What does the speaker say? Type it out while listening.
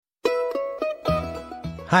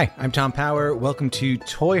Hi, I'm Tom Power. Welcome to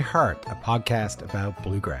Toy Heart, a podcast about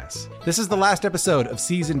bluegrass. This is the last episode of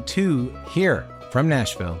Season 2. Here from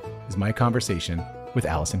Nashville is my conversation with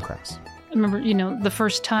Alison Krauss. I remember, the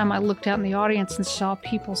first time I looked out in the audience and saw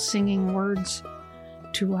people singing words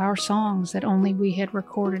to our songs that only we had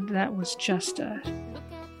recorded. That was just a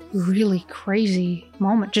really crazy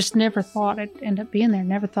moment. Just never thought it'd end up being there.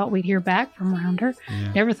 Never thought we'd hear back from Rounder.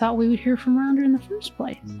 Yeah. Never thought we would hear from Rounder in the first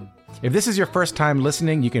place. If this is your first time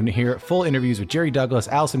listening, you can hear full interviews with Jerry Douglas,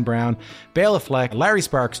 Alison Brown, Bela Fleck, Larry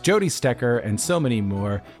Sparks, Jody Stecker, and so many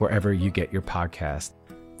more wherever you get your podcast.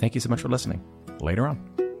 Thank you so much for listening. Later on.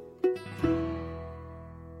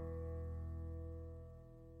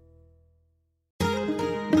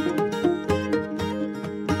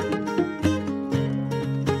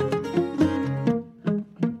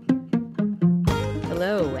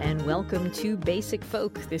 Welcome to Basic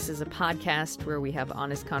Folk. This is a podcast where we have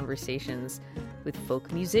honest conversations with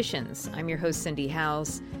folk musicians. I'm your host, Cindy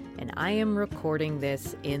Howes, and I am recording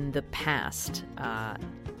this in the past.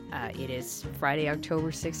 It is Friday,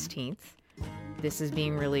 October 16th. This is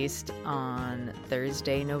being released on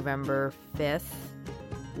Thursday, November 5th,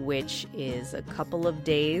 which is a couple of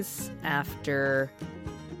days after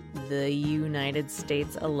the United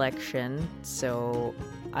States election. So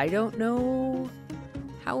I don't know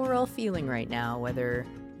how we're all feeling right now, whether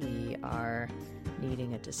we are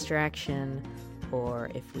needing a distraction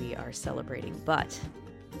or if we are celebrating. But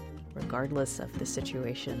regardless of the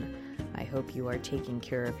situation, I hope you are taking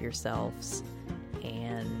care of yourselves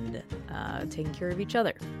and taking care of each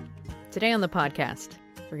other. Today on the podcast,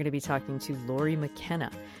 we're going to be talking to Lori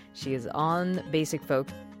McKenna. She is on Basic Folk,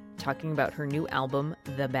 talking about her new album,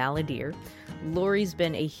 The Balladeer. Lori's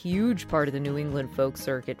been a huge part of the New England folk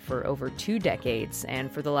circuit for over 2 decades,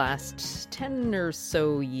 and for the last 10 or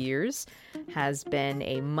so years has been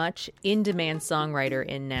a much in-demand songwriter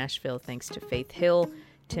in Nashville thanks to Faith Hill,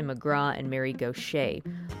 Tim McGraw, and Mary Gauthier.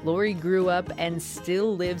 Lori grew up and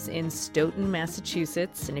still lives in Stoughton,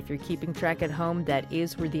 Massachusetts, and if you're keeping track at home, that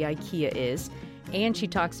is where the IKEA is. And she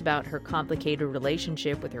talks about her complicated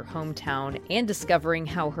relationship with her hometown and discovering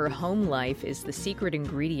how her home life is the secret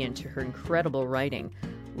ingredient to her incredible writing.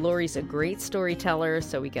 Lori's a great storyteller,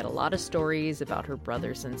 so we get a lot of stories about her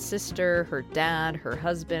brothers and sister, her dad, her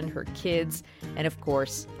husband, her kids, and of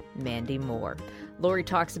course, Mandy Moore. Lori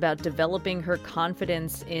talks about developing her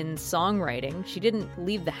confidence in songwriting. She didn't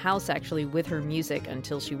leave the house actually with her music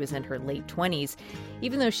until she was in her late 20s,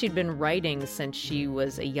 even though she'd been writing since she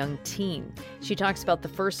was a young teen. She talks about the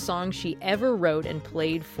first song she ever wrote and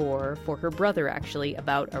played for her brother, actually,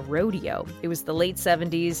 about a rodeo. It was the late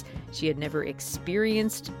 70s. She had never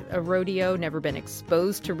experienced a rodeo, never been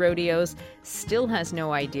exposed to rodeos, still has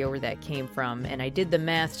no idea where that came from, and I did the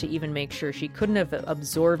math to even make sure she couldn't have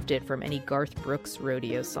absorbed it from any Garth Brooks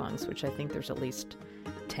rodeo songs, which I think there's at least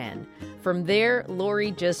 10. From there,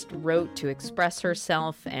 Lori just wrote to express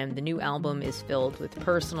herself, and the new album is filled with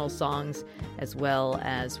personal songs as well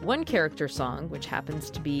as one character song, which happens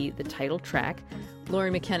to be the title track. Lori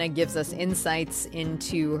McKenna gives us insights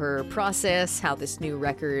into her process, how this new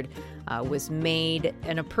record was made.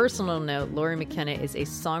 And a personal note, Lori McKenna is a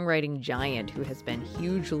songwriting giant who has been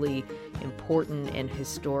hugely important and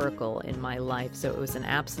historical in my life, so it was an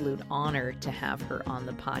absolute honor to have her on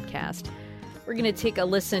the podcast. We're going to take a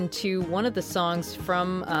listen to one of the songs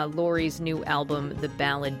from Lori's new album, The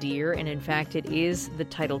Balladeer, and in fact, it is the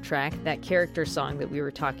title track, that character song that we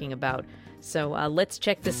were talking about. So let's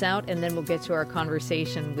check this out, and then we'll get to our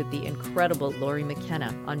conversation with the incredible Lori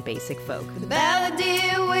McKenna on Basic Folk. The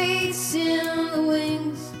balladeer waits in the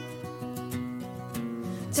wings,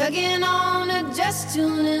 tugging on her dress,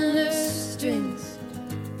 tuning her strings.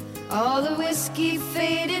 All the whiskey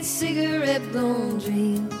faded, cigarette blown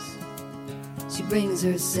dreams. She brings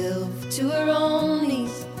herself to her own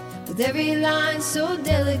knees. With every line so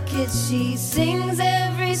delicate, she sings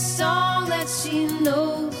every song that she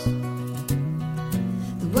knows.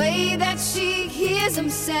 The way that she hears them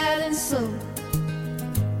sad and slow.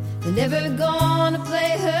 They're never gonna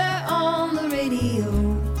play her on the radio.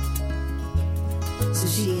 So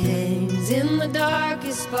she hangs in the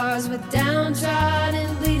darkest bars with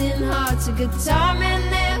downtrodden, bleeding hearts. A guitar man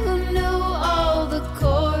there who knew all the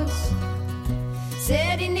chords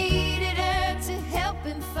said he needed her to help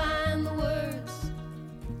him find the words.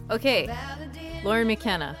 Okay, Lori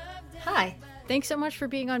McKenna. Hi. Thanks so much for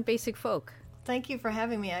being on Basic Folk. Thank you for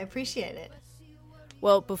having me. I appreciate it.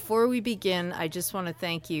 Well, before we begin, I just want to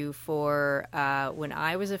thank you for when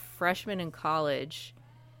I was a freshman in college,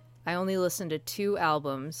 I only listened to 2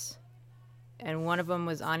 albums, and one of them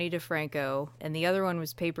was Ani DiFranco, and the other one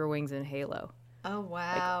was Paper Wings and Halo. Oh,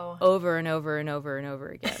 wow. Over and over and over and over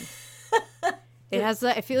again. It has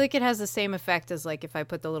I feel like it has the same effect as like if I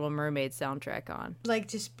put the Little Mermaid soundtrack on. Like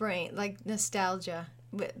just like nostalgia.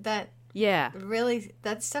 That really,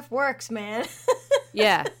 that stuff works, man.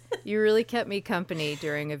 Yeah, you really kept me company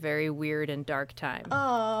during a very weird and dark time.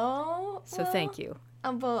 Oh. So thank you.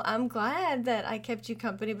 Well, I'm glad that I kept you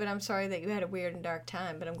company, but I'm sorry that you had a weird and dark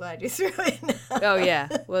time, but I'm glad you're through it now. Oh, yeah.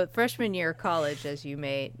 Well, freshman year of college, as you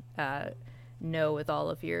may know with all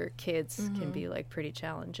of your kids, can be like pretty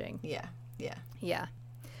challenging. Yeah. Yeah.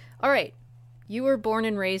 All right. You were born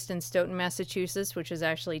and raised in Stoughton, Massachusetts, which is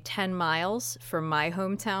actually 10 miles from my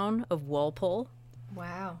hometown of Walpole.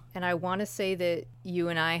 Wow. And I want to say that you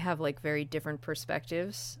and I have like very different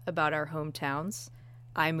perspectives about our hometowns.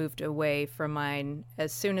 I moved away from mine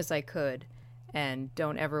as soon as I could and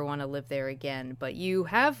don't ever want to live there again. But you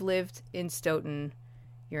have lived in Stoughton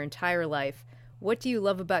your entire life. What do you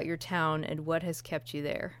love about your town and what has kept you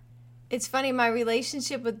there? It's funny, my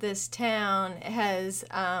relationship with this town has,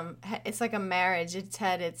 it's like a marriage. It's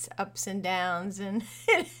had its ups and downs, and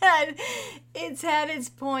it's had its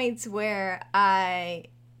points where I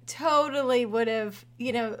totally would have,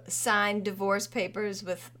 signed divorce papers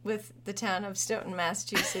with the town of Stoughton,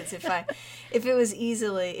 Massachusetts, if it was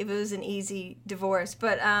an easy divorce.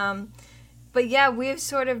 But yeah,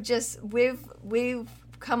 we've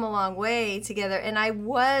come a long way together, and I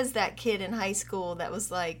was that kid in high school that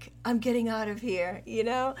was like, I'm getting out of here,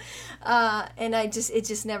 and I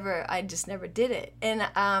just never did it. And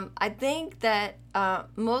I think that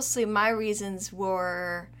mostly my reasons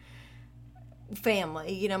were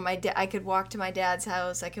family. I could walk to my dad's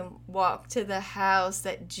house. I can walk to the house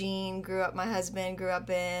that my husband grew up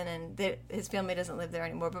in, and his family doesn't live there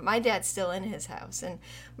anymore, but my dad's still in his house. And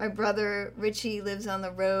my brother Richie lives on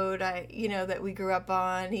the road that we grew up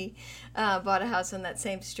on. He bought a house on that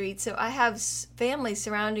same street. So I have family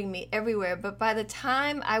surrounding me everywhere. But by the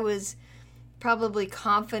time I was probably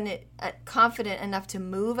confident enough to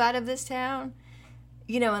move out of this town,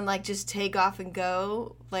 and like just take off and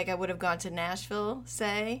go, like I would have gone to Nashville,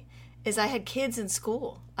 say, is I had kids in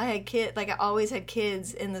school. I always had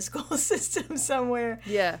kids in the school system somewhere.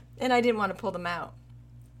 Yeah. And I didn't want to pull them out.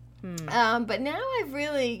 But now I've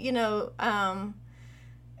really,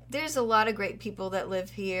 there's a lot of great people that live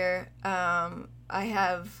here. I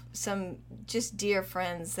have some just dear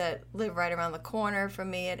friends that live right around the corner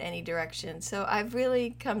from me at any direction. So I've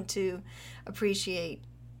really come to appreciate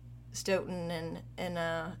Stoughton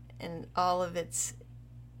and all of its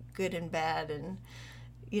good and bad, and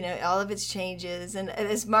all of its changes. And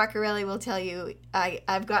as Mark Corelli will tell you,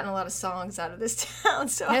 I've gotten a lot of songs out of this town,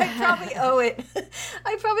 so I probably owe it.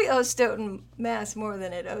 I probably owe Stoughton, Mass more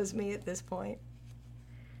than it owes me at this point.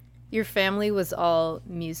 Your family was all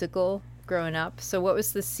musical growing up, so what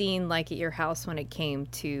was the scene like at your house when it came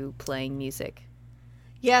to playing music?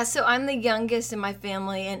 Yeah, so I'm the youngest in my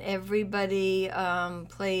family, and everybody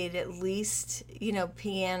played at least,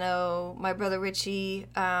 piano. My brother Richie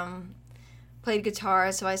played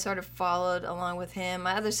guitar, so I sort of followed along with him.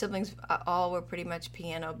 My other siblings all were pretty much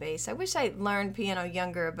piano-based. I wish I learned piano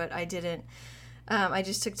younger, but I didn't. I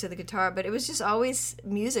just took to the guitar, but it was just always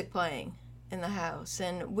music playing in the house.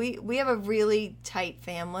 And we have a really tight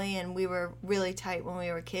family, and we were really tight when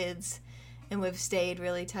we were kids. And we've stayed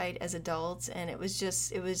really tight as adults, and it was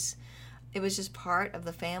just part of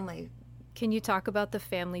the family. Can you talk about the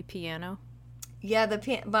family piano? Yeah,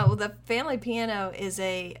 the family piano is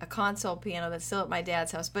a console piano that's still at my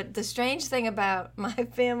dad's house. But the strange thing about my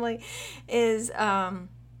family is, well,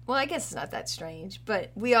 I guess it's not that strange,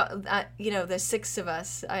 but we all, there's 6 of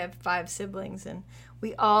us. I have 5 siblings, and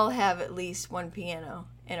we all have at least one piano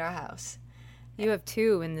in our house. You have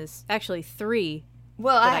 2 in this, actually 3.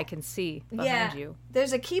 Well, that I can see behind you.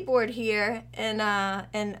 There's a keyboard here and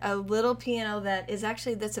a little piano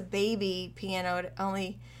that's a baby piano. It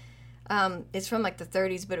only it's from like the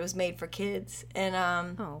 30s, but it was made for kids. And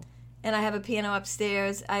and I have a piano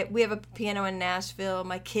upstairs. We have a piano in Nashville.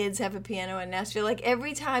 My kids have a piano in Nashville. Like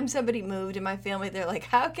every time somebody moved in my family, they're like,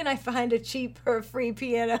 "How can I find a cheap or free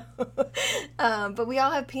piano?" But we all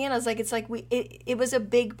have pianos. Like it was a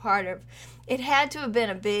big part of. It had to have been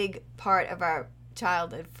a big part of our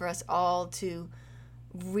childhood for us all to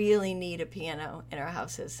really need a piano in our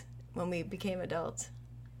houses when we became adults.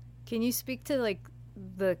 Can you speak to like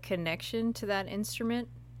the connection to that instrument?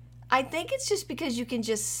 I think it's just because you can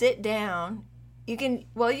just sit down. You can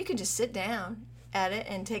just sit down at it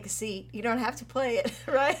and take a seat. You don't have to play it,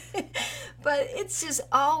 right? But it's just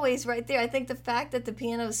always right there. I think the fact that the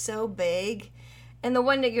piano is so big, and the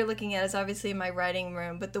one that you're looking at is obviously in my writing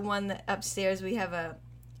room, but the one that upstairs we have a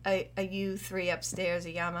a U3 upstairs,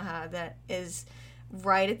 a Yamaha that is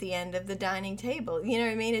right at the end of the dining table. You know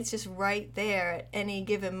what I mean? It's just right there at any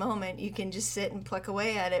given moment. You can just sit and pluck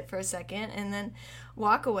away at it for a second and then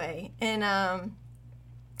walk away. And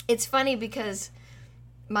it's funny because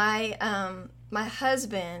my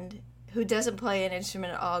husband, who doesn't play an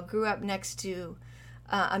instrument at all, grew up next to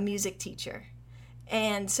a music teacher.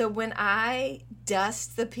 And so when I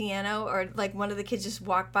dust the piano, or like one of the kids just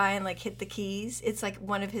walk by and like hit the keys, it's like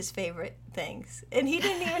one of his favorite things. And he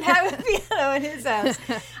didn't even have a piano in his house.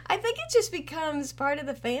 I think it just becomes part of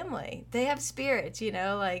the family. They have spirits, you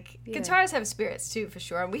know, like guitars have spirits too, for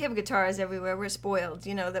sure. And we have guitars everywhere. We're spoiled,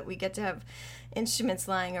 you know, that we get to have instruments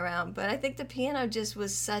lying around. But I think the piano just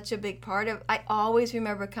was such a big part of, I always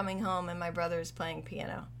remember coming home and my brothers playing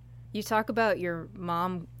piano. You talk about your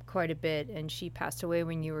mom quite a bit, and she passed away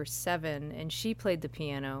when you were 7, and she played the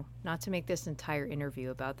piano. Not to make this entire interview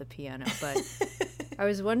about the piano, but I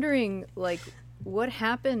was wondering, like, what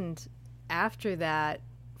happened after that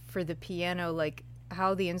for the piano, like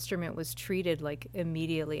how the instrument was treated, like,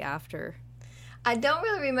 immediately after? I don't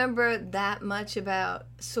really remember that much about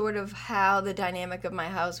sort of how the dynamic of my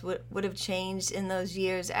house would have changed in those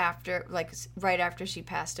years after, like right after she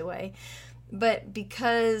passed away. But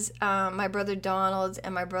because my brother Donald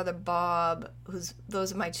and my brother Bob,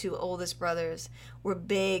 those are my 2 oldest brothers, were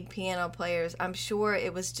big piano players, I'm sure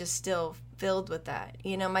it was just still filled with that.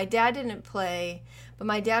 You know, my dad didn't play, but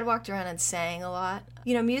my dad walked around and sang a lot.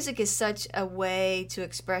 You know, music is such a way to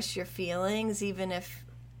express your feelings, even if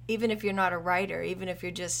you're not a writer, even if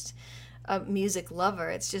you're just a music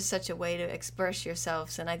lover. It's just such a way to express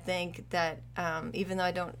yourselves. And I think that even though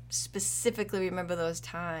I don't specifically remember those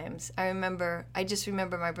times, I just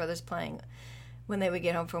remember my brothers playing when they would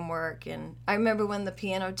get home from work. And I remember when the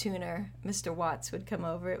piano tuner, Mr. Watts, would come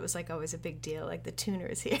over, it was like always a big deal, like the tuner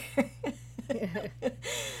is here.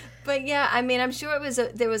 But yeah, I mean, I'm sure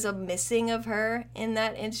there was a missing of her in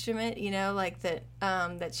that instrument, you know, like that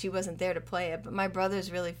she wasn't there to play it. But my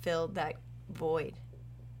brothers really filled that void.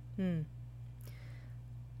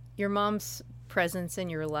 Your mom's presence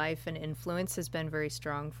in your life and influence has been very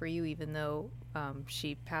strong for you, even though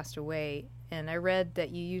she passed away. And I read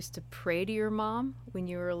that you used to pray to your mom when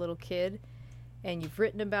you were a little kid, and you've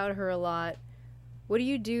written about her a lot. What do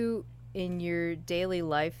you do in your daily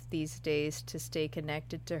life these days to stay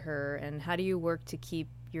connected to her, and how do you work to keep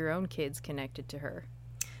your own kids connected to her?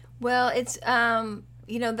 Well, it's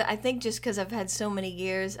you know, I think just because I've had so many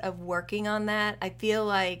years of working on that, I feel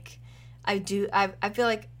like I feel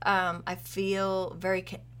like I feel very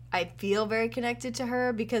connected to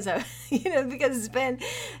her because because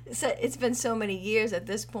it's been so many years at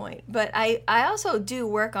this point. But I also do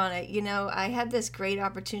work on it. You know, I had this great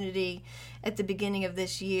opportunity at the beginning of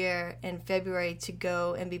this year in February to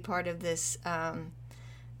go and be part of this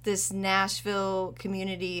this Nashville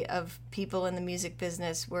community of people in the music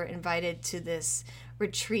business were invited to this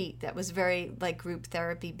retreat that was very like group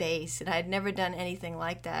therapy based, and I had never done anything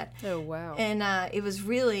like that. Oh wow. And it was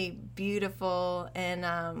really beautiful and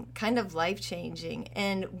kind of life-changing.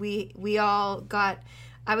 And we all got,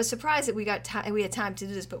 I was surprised that we had time to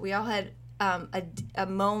do this, but we all had a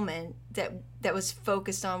moment that was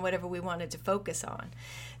focused on whatever we wanted to focus on.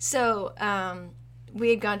 So we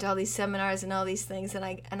had gone to all these seminars and all these things, and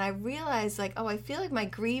I realized, like, oh, I feel like my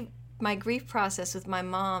grief process with my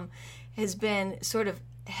mom has been sort of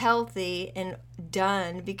healthy and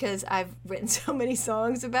done because I've written so many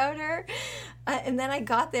songs about her. And then I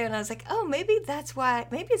got there and I was like, oh, maybe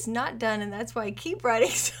it's not done, and that's why I keep writing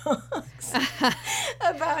songs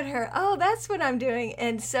about her. Oh, that's what I'm doing.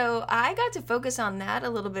 And so I got to focus on that a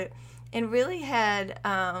little bit and really had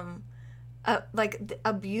a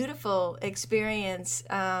beautiful experience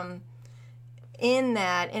in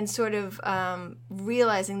that, and sort of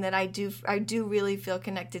realizing that I do really feel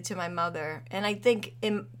connected to my mother. And I think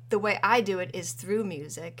the way I do it is through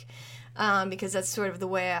music, because that's sort of the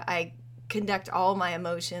way I conduct all my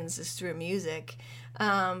emotions is through music.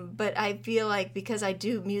 But I feel like because I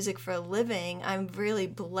do music for a living, I'm really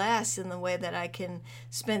blessed in the way that I can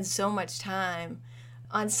spend so much time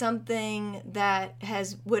on something that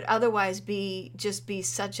would otherwise be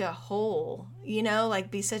such a hole, you know,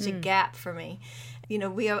 like be such a gap for me. You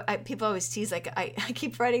know, people always tease, like, I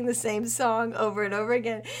keep writing the same song over and over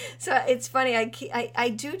again. So it's funny, I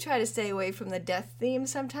do try to stay away from the death theme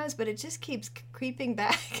sometimes, but it just keeps creeping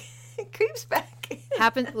back. It creeps back.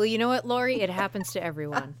 Well, you know what, Lori? It happens to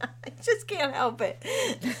everyone. I just can't help it.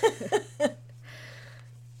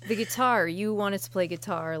 The guitar, you wanted to play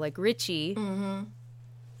guitar like Richie. Mm-hmm.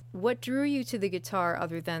 What drew you to the guitar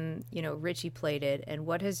other than, you know, Richie played it, and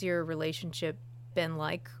what has your relationship been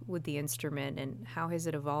like with the instrument, and how has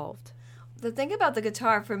it evolved? The thing about the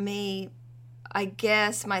guitar for me, I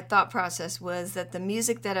guess my thought process was that the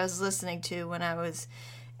music that I was listening to when I was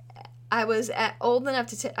old enough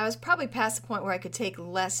to I was probably past the point where I could take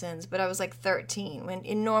lessons, but I was like 13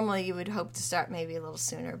 and normally you would hope to start maybe a little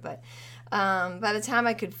sooner, but by the time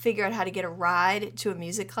I could figure out how to get a ride to a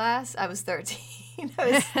music class, I was 13.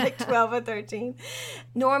 I was like 12 or 13.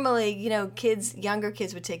 Normally, younger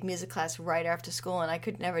kids would take music class right after school, and I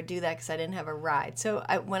could never do that because I didn't have a ride. So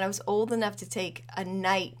when I was old enough to take a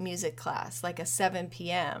night music class, like a 7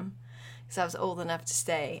 p.m., because I was old enough to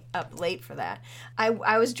stay up late for that,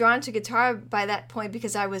 I was drawn to guitar by that point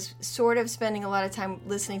because I was sort of spending a lot of time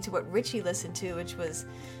listening to what Richie listened to, which was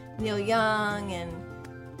Neil Young and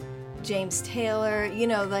James Taylor,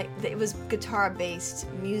 like it was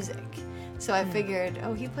guitar-based music. So I figured,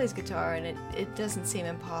 he plays guitar, and it doesn't seem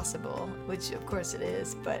impossible, which of course it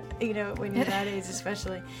is, but when you're that age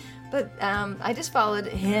especially. But I just followed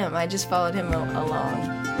him. Along.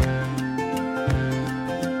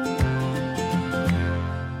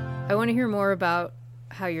 I want to hear more about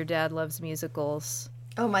how your dad loves musicals.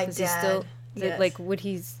 Oh, my dad. Yes. Like, would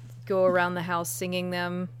he go around the house singing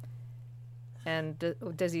them? And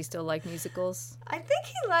does he still like musicals? I think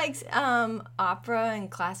he likes opera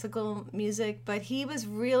and classical music, but he was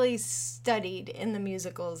really studied in the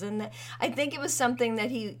musicals. And I think it was something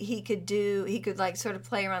that he could do. He could like sort of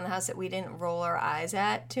play around the house that we didn't roll our eyes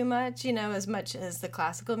at too much, as much as the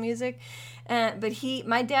classical music. But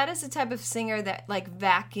my dad is the type of singer that like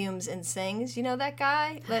vacuums and sings. You know that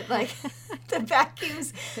guy? That like the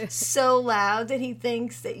vacuum's so loud that he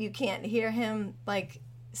thinks that you can't hear him like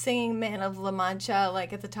singing Man of La Mancha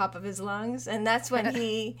like at the top of his lungs. And that's when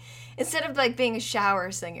he, instead of like being a shower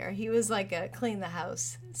singer, he was like a clean the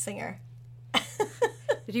house singer.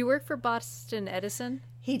 Did he work for Boston Edison?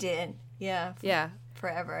 He did. Yeah.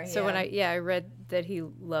 Forever. So when I read that he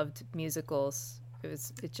loved musicals,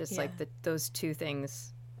 it's just like those two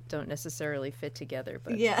things don't necessarily fit together,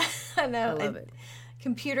 but yeah, I know. I love it.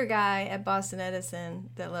 Computer guy at Boston Edison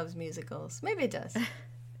that loves musicals. Maybe it does.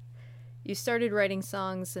 You started writing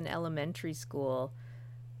songs in elementary school.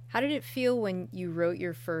 How did it feel when you wrote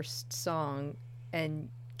your first song? And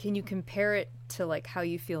can you compare it to like how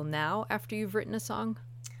you feel now after you've written a song?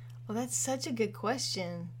 Well, that's such a good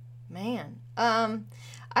question, man.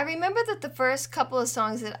 I remember that the first couple of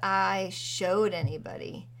songs that I showed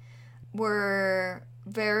anybody were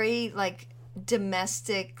very like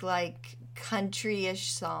domestic, like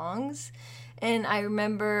country-ish songs. And I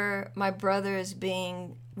remember my brothers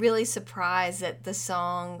being really surprised that the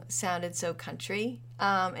song sounded so country,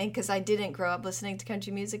 and because I didn't grow up listening to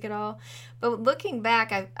country music at all. But looking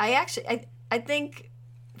back, I think,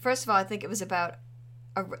 first of all, I think it was about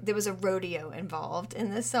there was a rodeo involved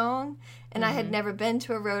in this song, and I had never been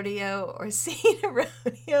to a rodeo or seen a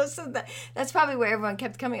rodeo, so that's probably where everyone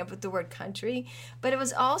kept coming up with the word country. But it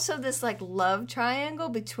was also this like love triangle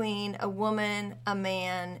between a woman, a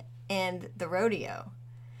man, and the rodeo.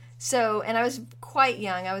 So, and I was quite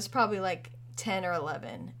young. I was probably like 10 or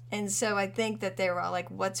 11. And so I think that they were all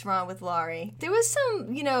like, what's wrong with Laurie? There was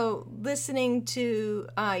some, listening to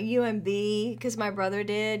UMB, because my brother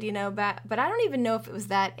did, back, but I don't even know if it was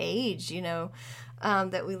that age,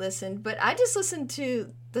 that we listened. But I just listened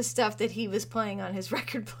to the stuff that he was playing on his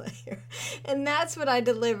record player. And that's what I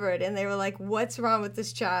delivered. And they were like, what's wrong with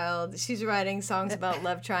this child? She's writing songs about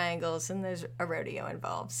love triangles and there's a rodeo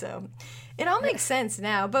involved. So it all makes sense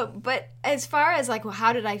now. But as far as like, well,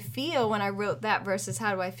 how did I feel when I wrote that versus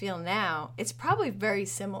how do I feel now? It's probably very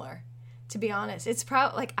similar, to be honest. It's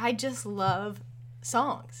probably like, I just love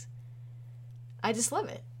songs. I just love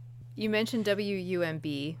it. You mentioned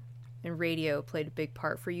WUMB. And radio played a big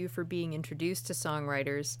part for you for being introduced to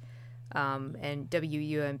songwriters. And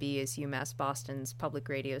WUMB is UMass Boston's public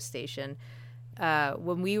radio station.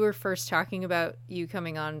 When we were first talking about you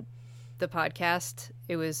coming on the podcast,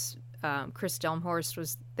 it was Chris Delmhorst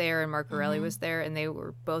was there and Mark Borelli was there, and they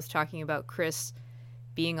were both talking about Chris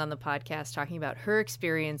being on the podcast, talking about her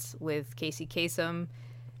experience with Casey Kasem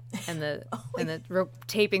and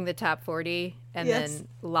taping the top 40 and then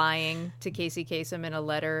lying to Casey Kasem in a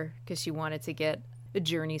letter because she wanted to get a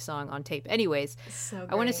Journey song on tape. Anyways, so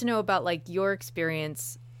I wanted to know about like your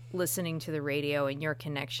experience listening to the radio and your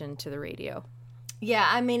connection to the radio. Yeah,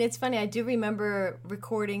 I mean, it's funny. I do remember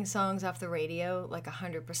recording songs off the radio, like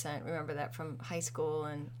 100%. Remember that from high school,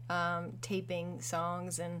 and taping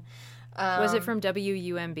songs. And was it from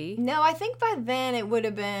WUMB? No, I think by then it would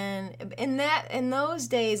have been in those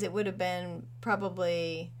days it would have been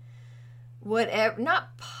probably whatever,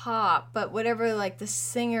 not pop, but whatever, like the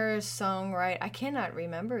singer songwriter. I cannot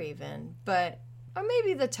remember even, but or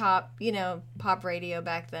maybe the top, pop radio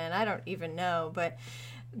back then. I don't even know, but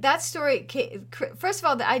that story, first of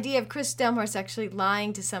all, the idea of Chris Delmhorst actually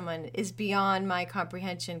lying to someone is beyond my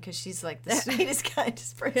comprehension, because she's like the sweetest,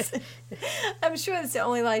 kindest person. I'm sure it's the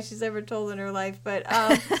only lie she's ever told in her life, but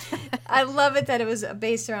I love it that it was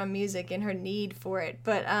based around music and her need for it.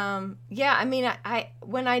 But yeah, I mean, I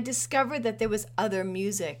when I discovered that there was other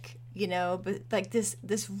music, but like this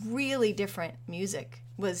really different music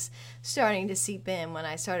was starting to seep in when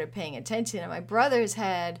I started paying attention. And my brothers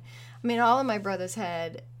had, all of my brothers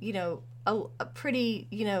had, a pretty,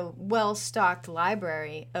 well-stocked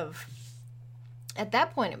library of, at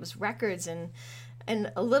that point it was records and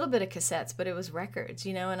a little bit of cassettes, but it was records,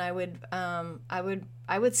 and I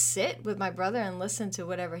would sit with my brother and listen to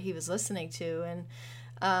whatever he was listening to.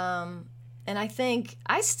 And I think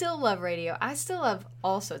I still love radio. I still love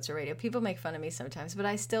all sorts of radio. People make fun of me sometimes, but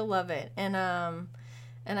I still love it.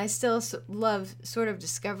 And I still love sort of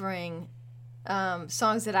discovering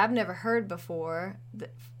songs that I've never heard before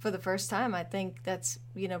for the first time. I think that's,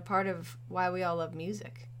 part of why we all love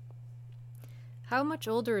music. How much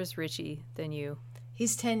older is Richie than you?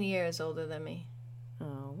 He's 10 years older than me.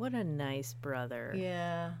 Oh, what a nice brother.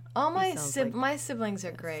 Yeah. All my siblings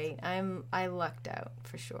are great. I lucked out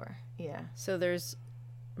for sure. Yeah. So there's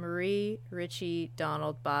Marie, Richie,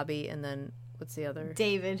 Donald, Bobby, and then what's the other?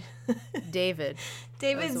 David. David's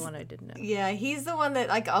the one I didn't know. Yeah, he's the one that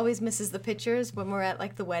like always misses the pictures when we're at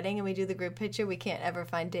like the wedding and we do the group picture. We can't ever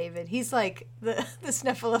find David. He's like the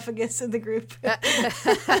snuffleupagus of the group.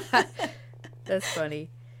 That's funny.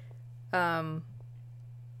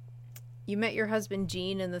 You met your husband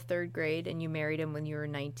Gene in the 3rd grade and you married him when you were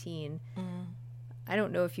 19. Mm. I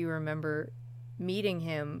don't know if you remember meeting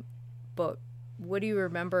him, but what do you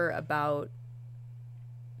remember about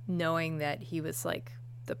knowing that he was like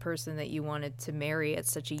the person that you wanted to marry at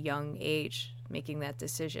such a young age, making that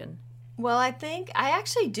decision? Well, I think I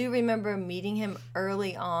actually do remember meeting him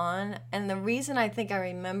early on. And the reason I think I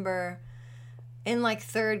remember in like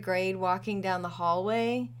 3rd grade walking down the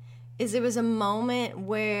hallway is it was a moment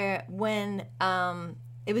when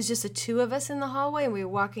it was just the two of us in the hallway and we were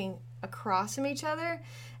walking across from each other.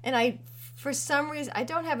 And for some reason, I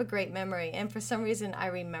don't have a great memory. And for some reason, I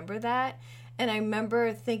remember that. And I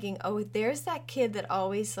remember thinking, oh, there's that kid that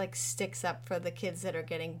always like sticks up for the kids that are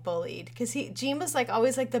getting bullied. Because Gene was like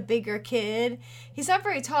always like the bigger kid. He's not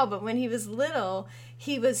very tall, but when he was little,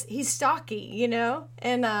 he's stocky,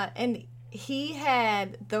 And he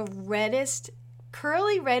had the reddest,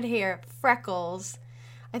 curly red hair, freckles,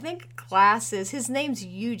 I think glasses. His name's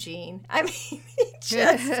Eugene. I mean,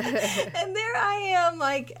 and there I am,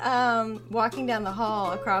 like, walking down the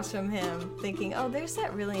hall across from him, thinking, oh, there's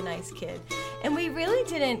that really nice kid. And we really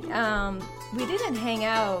didn't hang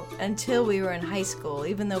out until we were in high school,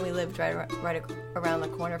 even though we lived right around the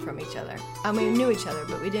corner from each other. We knew each other,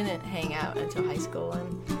 but we didn't hang out until high school.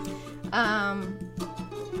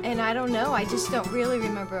 And I don't know, I just don't really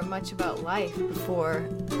remember much about life before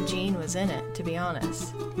Gene was in it, to be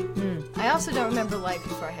honest. Mm. I also don't remember life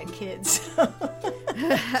before I had kids.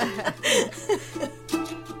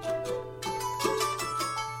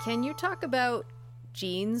 Can you talk about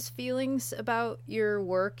Gene's feelings about your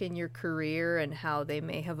work and your career and how they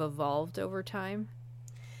may have evolved over time?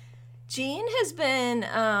 Gene has been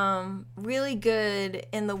really good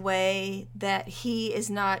in the way that he is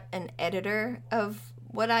not an editor of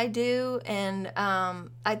what I do, and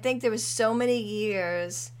I think there was so many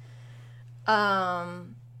years.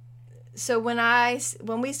 So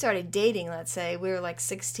when we started dating, let's say we were like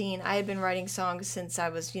 16, I had been writing songs since I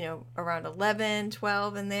was around 11,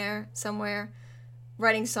 12, in there somewhere,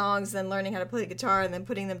 writing songs, then learning how to play guitar, and then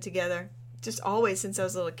putting them together, just always since I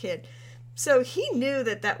was a little kid. So he knew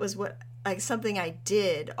that was something I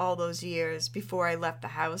did all those years before I left the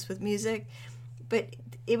house with music, but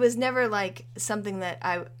it was never like something that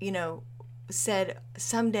I, said,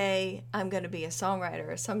 someday I'm going to be a songwriter,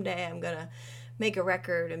 or someday I'm going to make a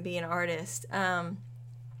record and be an artist.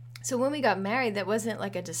 So when we got married, that wasn't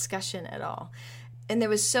like a discussion at all. And there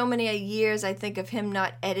was so many years, I think, of him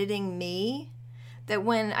not editing me, that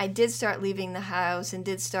when I did start leaving the house and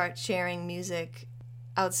did start sharing music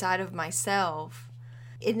outside of myself,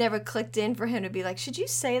 it never clicked in for him to be like, should you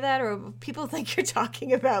say that, or people think you're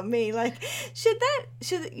talking about me? Like, should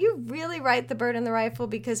you really write The Bird and the Rifle,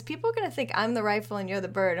 because people are going to think I'm the rifle and you're the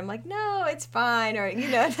bird? I'm like, no, it's fine. Or,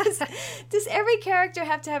 does every character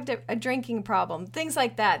have to have a drinking problem? Things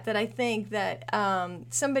like that I think that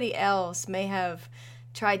somebody else may have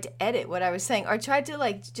tried to edit what I was saying, or tried to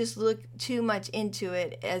like just look too much into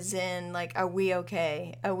it, as in like, are we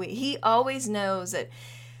okay? He always knows that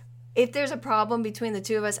if there's a problem between the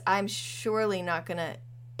two of us, I'm surely not going to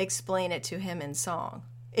explain it to him in song.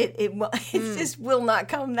 It just will not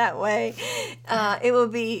come that way. It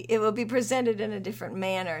will be presented in a different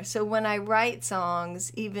manner. So when I write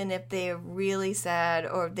songs, even if they're really sad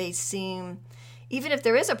or they seem, even if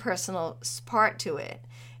there is a personal part to it,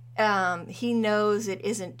 he knows it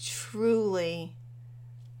isn't truly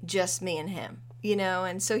just me and him, you know.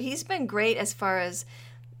 And so he's been great as far as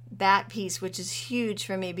that piece, which is huge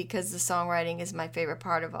for me because the songwriting is my favorite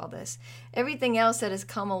part of all this. Everything else that has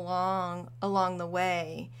come along the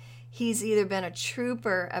way, he's either been a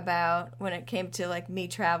trooper about when it came to like me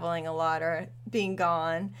traveling a lot or being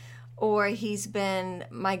gone, or he's been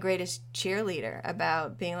my greatest cheerleader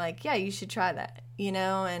about being like, yeah, you should try that, you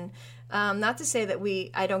know. And not to say that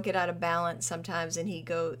I don't get out of balance sometimes and he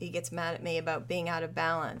gets mad at me about being out of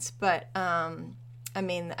balance, but I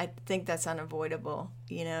mean, I think that's unavoidable,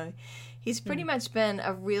 you know. He's pretty much been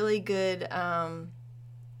a really good,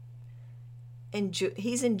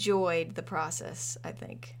 he's enjoyed the process, I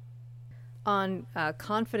think. On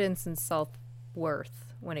confidence and self-worth,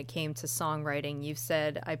 when it came to songwriting, you've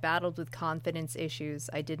said, I battled with confidence issues.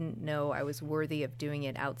 I didn't know I was worthy of doing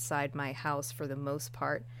it outside my house for the most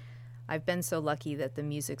part. I've been so lucky that the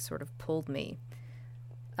music sort of pulled me.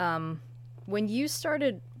 When you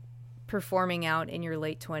started performing out in your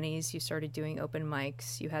late 20s, you started doing open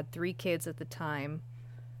mics, you had 3 kids at the time.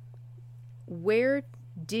 Where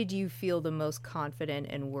did you feel the most confident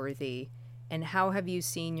and worthy, and how have you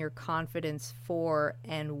seen your confidence for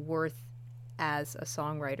and worth as a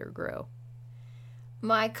songwriter grow?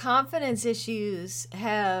 My confidence issues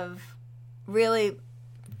have really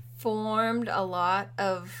formed a lot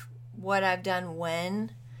of what I've done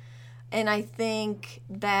when, and I think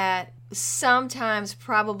that sometimes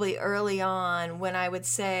probably early on when I would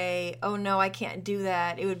say, oh no, I can't do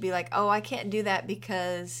that, it would be like, oh, I can't do that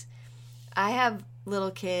because I have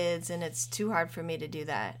little kids and it's too hard for me to do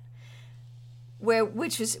that.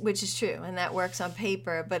 Which is true, and that works on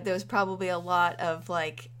paper, but there was probably a lot of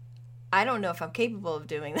like, I don't know if I'm capable of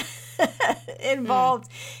doing that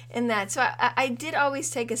involved in that. So I did always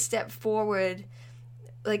take a step forward.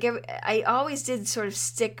 Like I always did sort of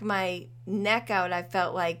stick my neck out, I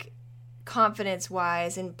felt like,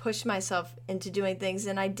 confidence-wise, and push myself into doing things.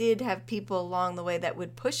 And I did have people along the way that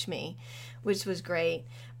would push me, which was great.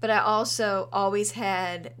 But I also always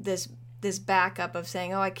had this backup of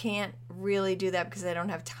saying, oh, I can't really do that because I don't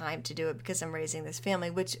have time to do it because I'm raising this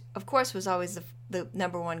family, which of course was always the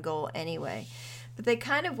number one goal anyway. But they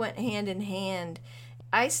kind of went hand in hand.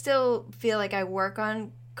 I still feel like I work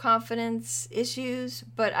on confidence issues,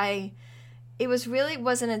 but it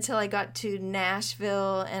wasn't until I got to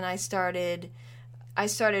Nashville and I started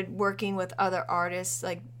working with other artists,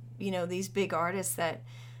 like, you know, these big artists that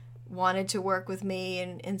wanted to work with me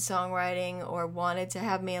in songwriting or wanted to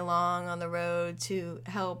have me along on the road to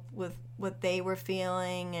help with what they were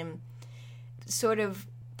feeling, and sort of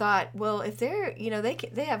thought, well, if they're, you know,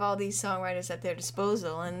 they have all these songwriters at their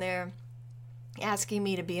disposal and they're asking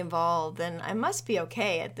me to be involved, then I must be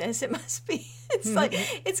okay at this. It must be. It's like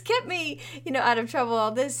it's kept me, you know, out of trouble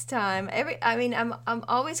all this time. I'm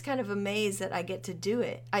always kind of amazed that I get to do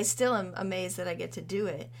it. I still am amazed that I get to do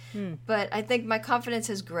it. But I think my confidence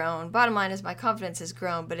has grown. Bottom line is my confidence has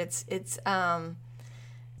grown, but it's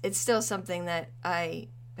still something that I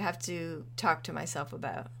have to talk to myself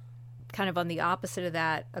about. Kind of on the opposite of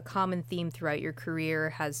that, a common theme throughout your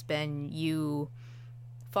career has been you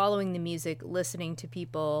following the music, listening to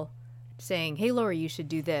people saying, hey, Laura, you should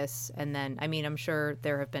do this. And then, I mean, I'm sure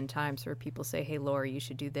there have been times where people say, hey, Laura, you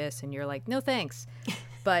should do this. And you're like, no, thanks.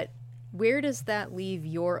 But where does that leave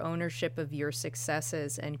your ownership of your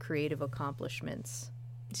successes and creative accomplishments?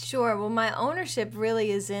 Sure. Well, my ownership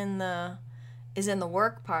really is in the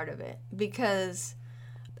work part of it, because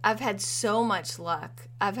I've had so much luck.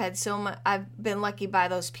 I've been lucky by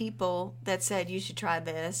those people that said, you should try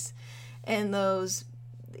this. And those,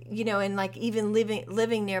 you know, and like even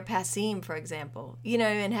living near Passim, for example, you know,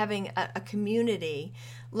 and having a community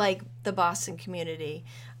like the Boston community.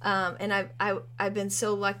 And I've been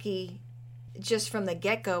so lucky just from the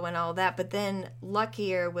get-go and all that, but then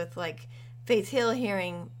luckier with like Faith Hill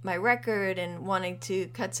hearing my record and wanting to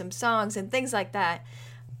cut some songs and things like that.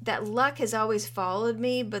 That luck has always followed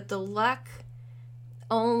me, but the luck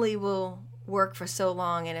only will work for so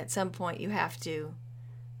long, and at some point you have to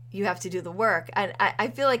do the work. I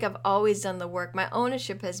feel like I've always done the work. My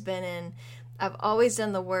ownership has been in, I've always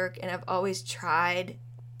done the work, and I've always tried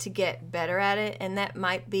to get better at it, and that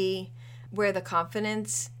might be where the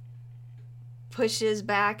confidence pushes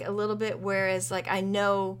back a little bit, whereas like I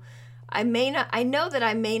know I know that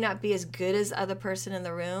I may not be as good as the other person in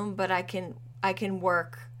the room, but I can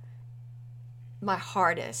work my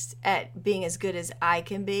hardest at being as good as I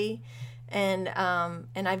can be. And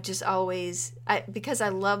I've just always, because I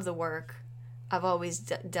love the work, I've always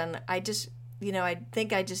done, I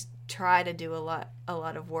think I just try to do a lot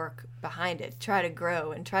of work behind it, try to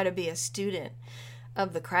grow and try to be a student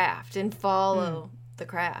of the craft and follow the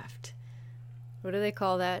craft. What do they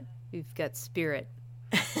call that? You've got spirit.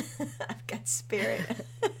 I've got spirit.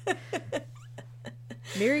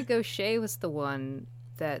 Mary Gauthier was the one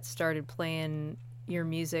that started playing your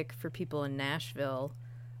music for people in Nashville,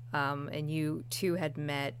 and you two had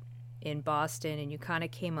met in Boston, and you kind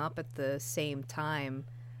of came up at the same time.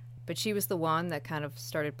 But she was the one that kind of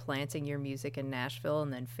started planting your music in Nashville,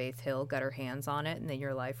 and then Faith Hill got her hands on it, and then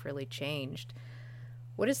your life really changed.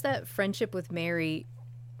 What does that friendship with Mary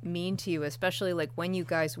mean to you, especially like when you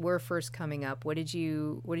guys were first coming up? What did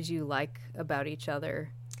you like about each other?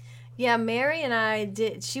 Yeah, Mary and I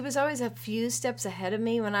did. She was always a few steps ahead of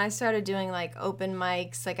me when I started doing like open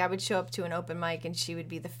mics. Like I would show up to an open mic and she would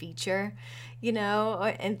be the feature,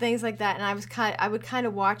 and things like that. And I would kind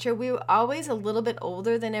of watch her. We were always a little bit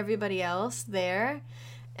older than everybody else there,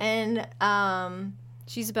 and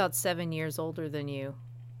she's about 7 years older than you.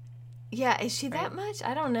 Yeah, is she that much?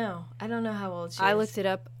 I don't know how old she is. I looked it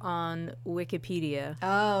up on Wikipedia.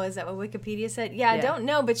 Oh, is that what Wikipedia said? Yeah, I Yeah. don't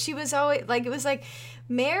know, but she was always, like, it was like,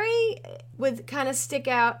 Mary would kind of stick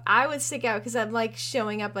out. I would stick out because I'm, like,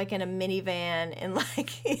 showing up, like, in a minivan and,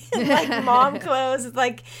 like mom clothes with,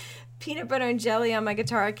 like, peanut butter and jelly on my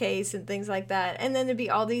guitar case and things like that. And then there'd be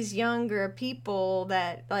all these younger people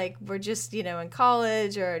that, like, were just, in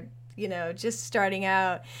college or just starting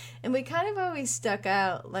out. And we kind of always stuck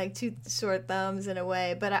out like two sore thumbs in a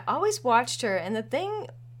way. But I always watched her. And the thing,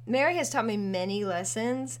 Mary has taught me many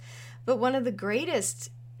lessons, but one of the greatest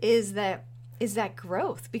is that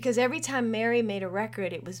growth. Because every time Mary made a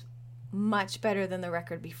record, it was much better than the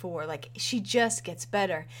record before. Like, she just gets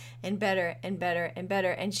better and better and better and better.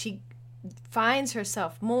 And she finds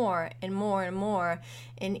herself more and more and more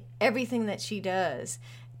in everything that she does.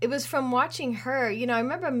 It was from watching her. I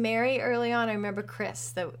remember Mary early on. I remember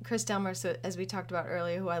Chris Delmer, as we talked about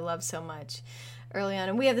earlier, who I love so much early on.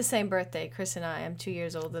 And we have the same birthday, Chris and I. I'm 2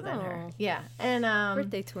 years older than her. Yeah. And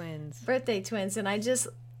Birthday twins. And I just,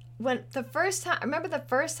 I remember the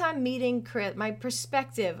first time meeting Chris, my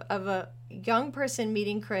perspective of a young person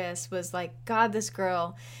meeting Chris was like, God, this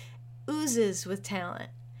girl oozes with talent.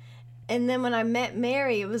 And then when I met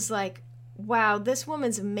Mary, it was like, wow, this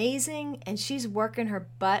woman's amazing, and she's working her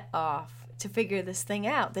butt off to figure this thing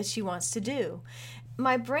out that she wants to do.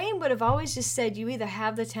 My brain would have always just said, you either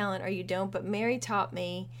have the talent or you don't, but Mary taught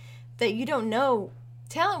me that you don't know,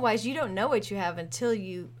 talent-wise, you don't know what you have until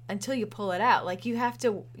you pull it out. Like, you have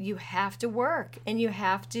to work, and you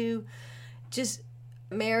have to just...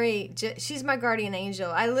 Mary, she's my guardian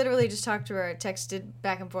angel. I literally just talked to her, texted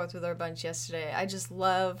back and forth with her a bunch yesterday. I just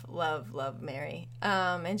love Mary.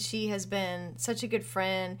 And she has been such a good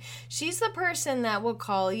friend. She's the person that will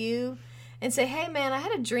call you and say, hey, man, I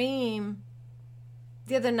had a dream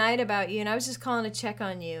the other night about you, and I was just calling to check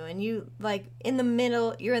on you. And you, like, you're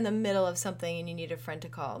in the middle of something and you need a friend to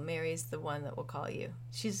call. Mary's the one that will call you.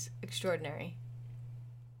 She's extraordinary.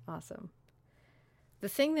 Awesome. The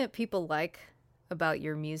thing that people like about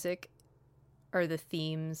your music are the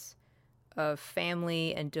themes of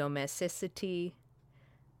family and domesticity.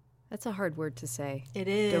 That's a hard word to say. It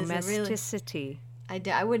is. Domesticity.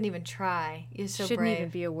 I wouldn't even try. You're so Shouldn't brave. even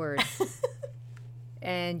be a word.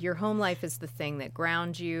 And your home life is the thing that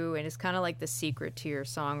grounds you, and it's kind of like the secret to your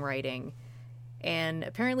songwriting. And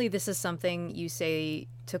apparently this is something you say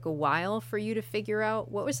took a while for you to figure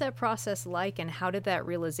out. What was that process like, and how did that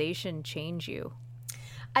realization change you?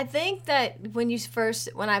 I think that when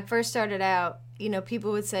I first started out,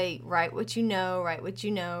 people would say, write what you know, write what you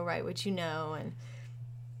know, write what you know. And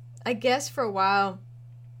I guess for a while,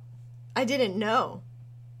 I didn't know,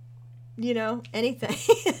 anything.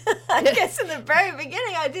 I guess in the very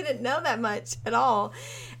beginning, I didn't know that much at all.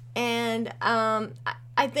 And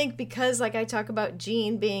I think because, like I talk about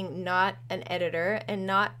Gene being not an editor and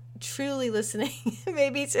not truly listening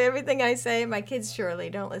maybe to everything I say. My kids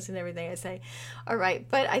surely don't listen to everything I say. All right.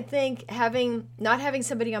 But I think not having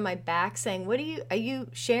somebody on my back saying, are you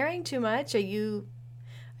sharing too much? Are you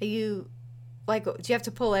like, do you have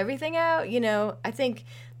to pull everything out? I think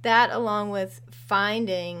that, along with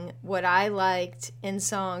finding what I liked in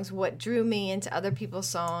songs, what drew me into other people's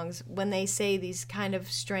songs, when they say these kind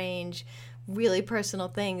of strange, really personal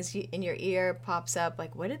things, in your ear pops up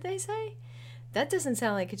like, what did they say? That doesn't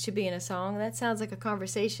sound like it should be in a song. That sounds like a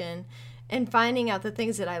conversation. and finding out the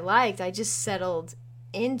things that I liked, I just settled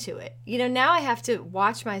into it. Now I have to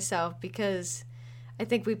watch myself, because I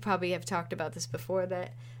think we probably have talked about this before,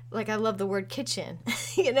 that like I love the word kitchen, and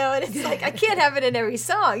it's like I can't have it in every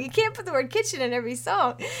song. You can't put the word kitchen in every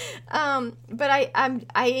song. But I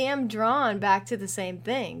am drawn back to the same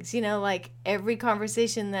things, like every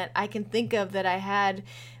conversation that I can think of that I had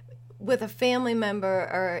with a family member,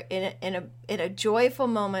 or in a joyful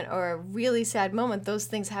moment or a really sad moment, those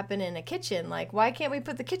things happen in a kitchen. Like, why can't we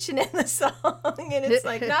put the kitchen in the song? And it's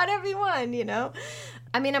like, not everyone, I mean,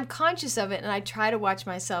 I'm conscious of it, and I try to watch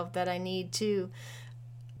myself that I need to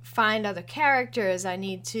find other characters. I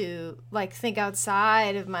need to like think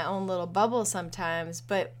outside of my own little bubble sometimes,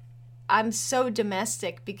 but I'm so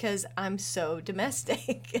domestic because I'm so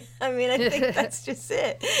domestic. I mean, I think that's just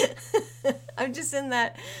it. I'm just in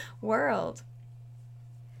that world.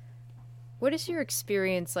 What is your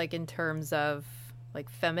experience like in terms of like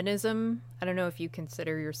feminism? I don't know if you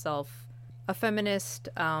consider yourself a feminist,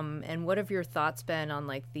 and what have your thoughts been on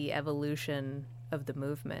like the evolution of the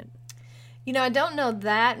movement? I don't know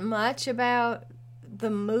that much about the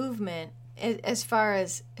movement as far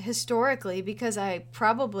as historically, because I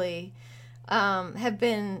probably have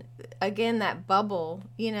been, again, that bubble,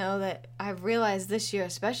 that I've realized this year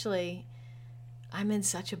especially, I'm in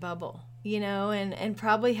such a bubble, and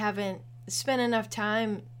probably haven't spent enough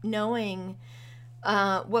time knowing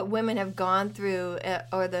what women have gone through,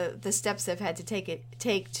 or the steps they've had to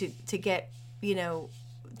take to get,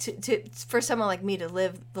 for someone like me to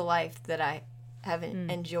live the life that I haven't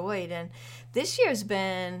enjoyed. And this year's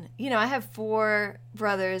been, I have 4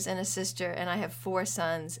 brothers and a sister, and I have 4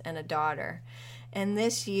 sons and a daughter. And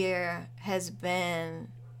this year has been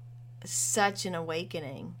such an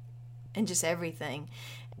awakening in just everything.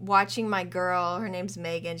 Watching my girl, her name's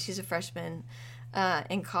Megan, she's a freshman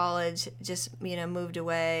in college, just, moved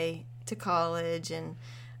away to college, and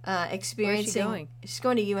experiencing. Where's she going? She's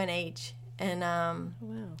going to UNH and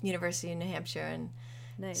University of New Hampshire, and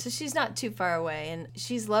nice. So she's not too far away, and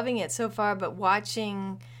she's loving it so far. But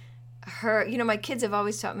watching her, my kids have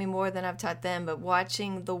always taught me more than I've taught them, but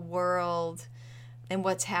watching the world and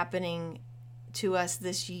what's happening to us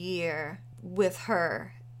this year with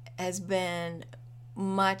her has been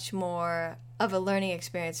much more of a learning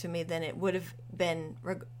experience for me than it would have been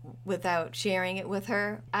without sharing it with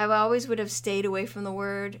her. I always would have stayed away from the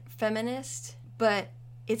word feminist, but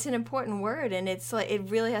it's an important word, and it's like it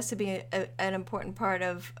really has to be an important part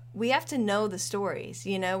of. We have to know the stories,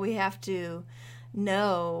 we have to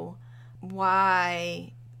know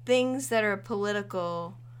why things that are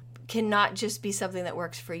political cannot just be something that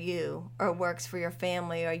works for you or works for your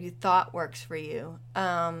family or you thought works for you.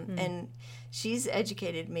 And she's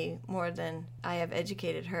educated me more than I have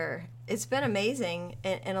educated her. It's been amazing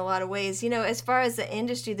in a lot of ways. As far as the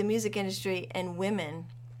industry, the music industry, and women,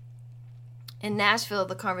 in Nashville,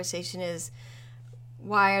 the conversation is,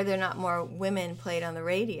 why are there not more women played on the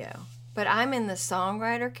radio? But I'm in the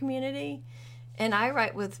songwriter community, and I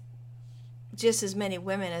write with just as many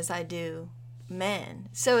women as I do men.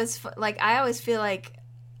 So it's like I always feel like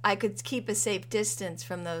I could keep a safe distance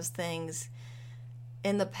from those things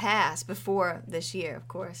in the past, before this year, of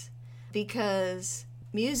course, because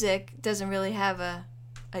music doesn't really have a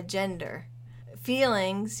gender.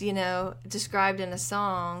 Feelings, described in a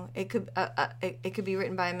song, it could be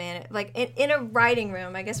written by a man. Like in a writing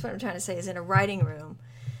room, I guess what I'm trying to say is, in a writing room,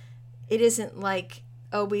 it isn't like,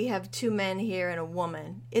 oh, we have 2 men here and a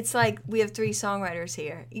woman. It's like we have 3 songwriters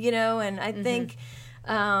here, and I think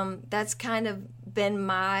that's kind of been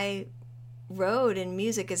my road in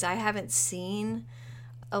music, is I haven't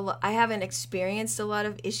experienced a lot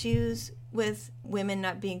of issues with women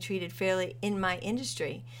not being treated fairly in my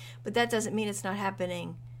industry. But that doesn't mean it's not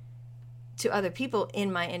happening to other people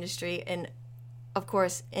in my industry, and of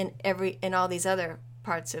course in all these other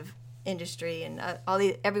parts of industry and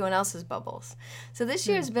everyone else's bubbles. So this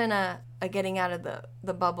year has been a getting out of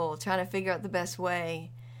the bubble, trying to figure out the best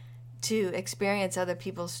way to experience other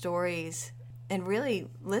people's stories and really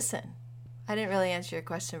listen. I didn't really answer your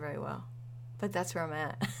question very well, but that's where I'm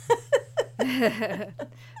at.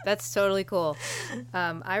 That's totally cool.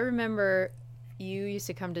 I remember you used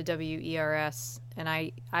to come to WERS, and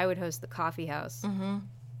I would host the coffee house. Mm-hmm.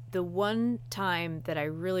 The one time that I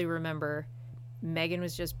really remember, Megan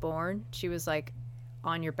was just born. She was like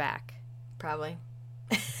on your back. Probably.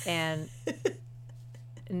 And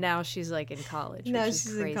now she's like in college. Now which is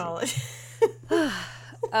she's crazy. in college.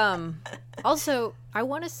 Also, I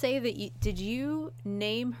want to say that did you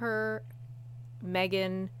name her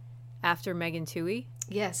Megan after Megan Twohey?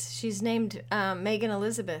 Yes, she's named Megan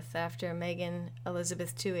Elizabeth after Megan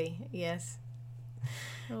Elizabeth Twohey. Yes.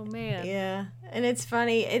 Oh, man. Yeah, and it's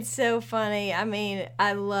funny. It's so funny. I mean,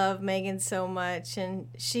 I love Megan so much, and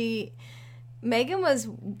Megan was,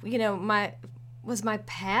 was my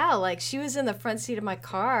pal. Like, she was in the front seat of my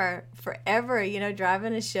car forever,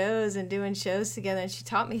 driving to shows and doing shows together, and she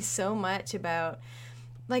taught me so much about,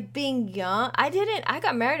 like, being young. I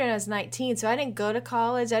got married when I was 19, so I didn't go to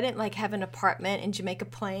college. I didn't, like, have an apartment in Jamaica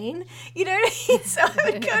Plain. You know what I mean? So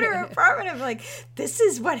I would go to her apartment and be like, this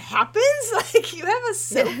is what happens? Like, you have a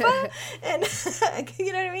sofa? And,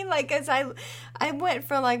 you know what I mean? Like, as I went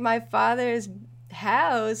from, like, my father's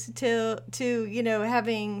house to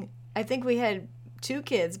having, I think we had 2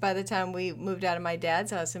 kids by the time we moved out of my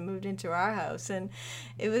dad's house and moved into our house. And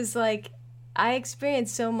it was like, I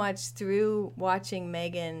experienced so much through watching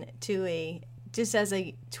Megan Twohey just as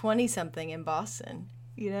a 20-something in Boston,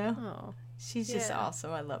 Oh, She's just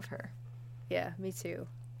awesome. I love her. Yeah, me too.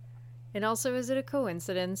 And also, is it a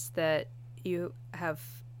coincidence that you have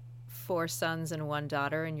 4 sons and 1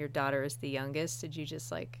 daughter, and your daughter is the youngest? Did you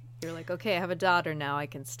just you're like, okay, I have a daughter now, I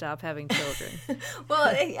can stop having children?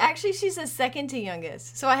 Well, actually, she's the second to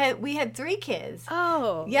youngest. So we had 3 kids.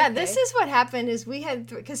 Oh, yeah. okay. This is what happened is we had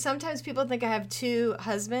because sometimes people think I have 2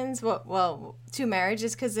 husbands. Well, 2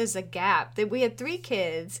 marriages because there's a gap. We had 3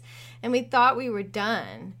 kids, and we thought we were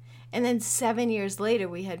done. And then 7 years later,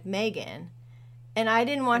 we had Megan. And I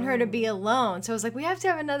didn't want her to be alone. So I was like, we have to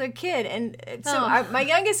have another kid. And so my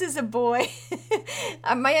youngest is a boy.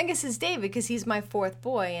 My youngest is David because he's my 4th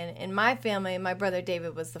boy. And in my family, my brother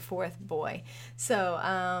David was the 4th boy. So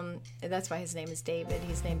that's why his name is David.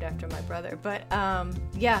 He's named after my brother. But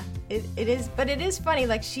yeah, it is. But it is funny.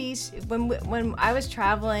 Like when I was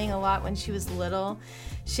traveling a lot when she was little,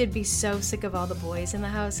 she'd be so sick of all the boys in the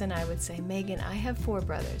house, and I would say, Megan, I have 4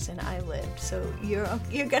 brothers, and I lived, so you're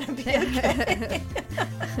gonna be okay.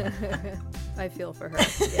 I feel for her.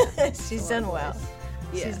 Yeah. She's done well.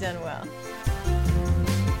 Yeah. She's done well.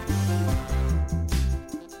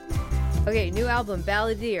 Okay, new album,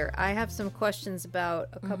 Balladeer. I have some questions about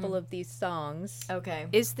a couple of these songs. Okay.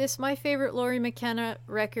 Is this my favorite Lori McKenna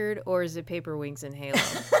record, or is it Paper Wings and Halo?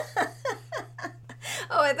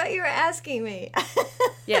 Oh, I thought you were asking me.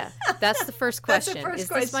 Yeah, that's the first question. That's the first is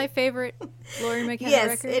question. This my favorite Lori McKenna yes,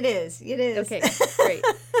 record? it is. It is. Okay, great.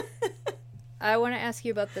 I want to ask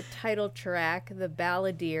you about the title track, The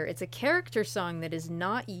Balladeer. It's a character song that is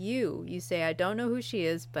not you. You say, I don't know who she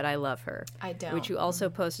is, but I love her. I don't. Which you also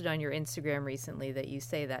posted on your Instagram recently, that you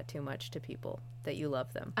say that too much to people, that you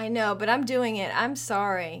love them. I know, but I'm doing it. I'm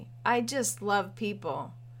sorry. I just love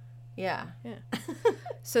people. Yeah.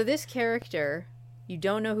 So this character, you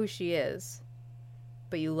don't know who she is,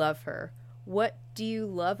 but you love her. What do you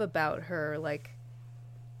love about her? Like,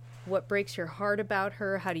 what breaks your heart about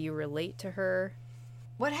her? How do you relate to her?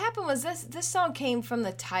 What happened was this song came from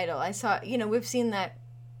the title. I saw, we've seen that,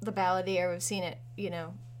 The Balladeer, we've seen it,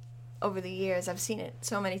 over the years. I've seen it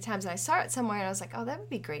so many times, and I saw it somewhere, and I was like, oh, that would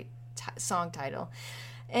be a great song title.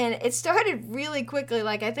 And it started really quickly.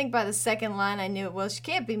 Like, I think by the second line, I knew, well, she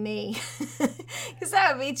can't be me. Because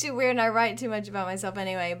that would be too weird, and I write too much about myself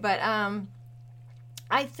anyway. But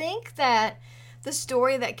I think that the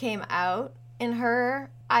story that came out in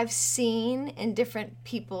her, I've seen in different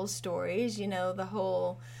people's stories, the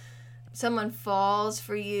whole someone falls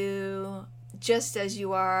for you just as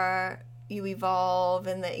you are, you evolve,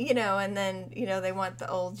 and and then they want the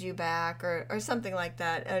old you back or something like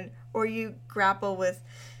that, or you grapple with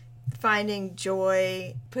finding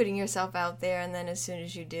joy, putting yourself out there, and then as soon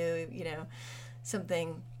as you do,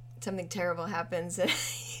 something terrible happens, and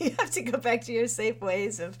you have to go back to your safe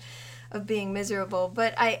ways of being miserable.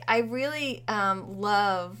 But I really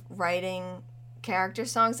love writing character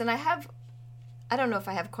songs, and I don't know if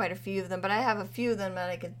I have quite a few of them, but I have a few of them that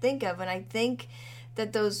I can think of, and I think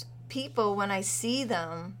that those people, when I see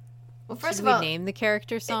them, well, first Should of all, we name the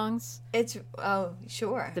character songs? it's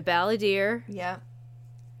sure, The Balladeer, yeah.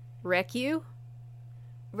 Wreck You.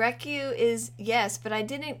 Wreck You is, yes, but I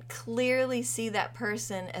didn't clearly see that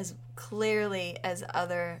person as clearly as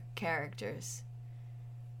other characters.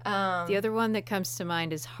 The other one that comes to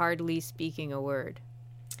mind is Hardly Speaking a Word.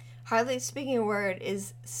 Hardly Speaking a Word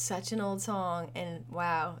is such an old song, and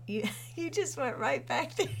wow, you just went right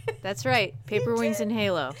back there. That's right, Paper Wings and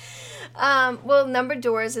Halo. Well, Number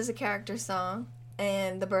Doors is a character song,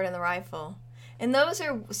 and The Bird and the Rifle. And those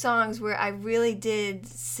are songs where I really did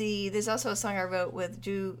see, there's also a song I wrote with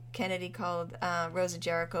Drew Kennedy called Rosa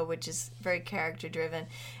Jericho, which is very character driven.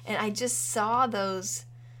 And I just saw those,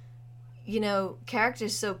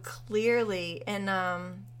 characters so clearly. And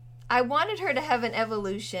I wanted her to have an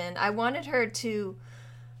evolution. I wanted her to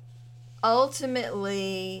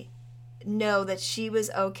ultimately know that she was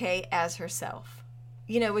okay as herself.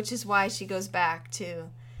 which is why she goes back to,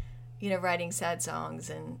 writing sad songs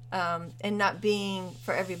and not being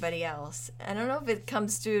for everybody else. I don't know if it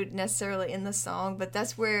comes through necessarily in the song, but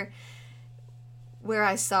that's where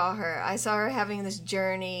I saw her. I saw her having this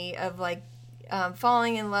journey of like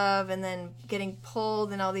falling in love and then getting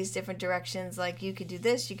pulled in all these different directions. Like, you could do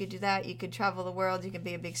this, you could do that, you could travel the world, you could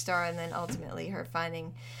be a big star, and then ultimately her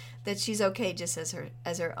finding that she's okay just as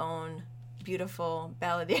her own beautiful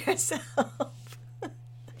balladeer self.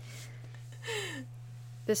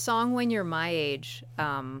 The song When You're My Age,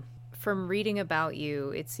 from reading about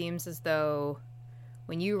you, it seems as though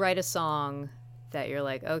when you write a song that you're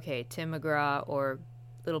like, okay, Tim McGraw or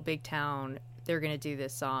Little Big Town, they're going to do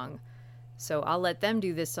this song. So I'll let them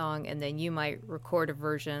do this song, and then you might record a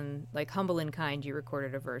version, like Humble and Kind, you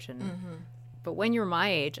recorded a version. Mm-hmm. But When You're My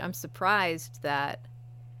Age, I'm surprised that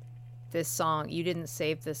this song, you didn't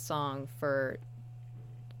save this song for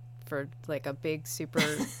like a big super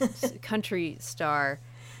country star,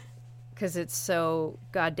 because it's so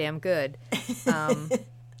goddamn good.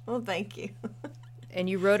 Well, thank you. And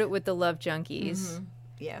you wrote it with the Love Junkies. Mm-hmm.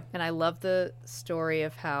 Yeah. And I love the story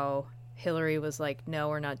of how Hillary was like, no,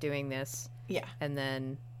 we're not doing this. Yeah. And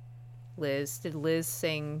then did Liz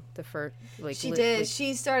sing the first? Like, she did. Like,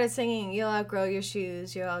 she started singing, "You'll outgrow your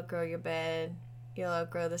shoes, you'll outgrow your bed, you'll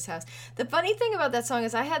outgrow this house." The funny thing about that song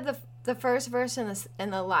is I had the first verse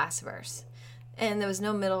and the last verse, and there was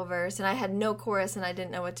no middle verse, and I had no chorus, and I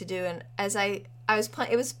didn't know what to do. And as I was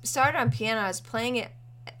playing, it was started on piano. I was playing it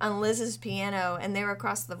on Liz's piano, and they were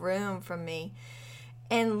across the room from me.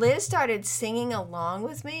 And Liz started singing along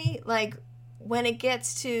with me, like when it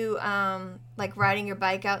gets to like riding your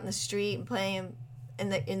bike out in the street and playing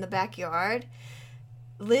in the backyard.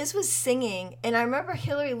 Liz was singing, and I remember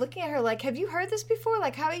Hillary looking at her like, "Have you heard this before?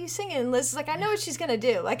 Like, how are you singing?" And Liz is like, "I know what she's gonna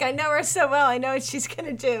do. Like, I know her so well. I know what she's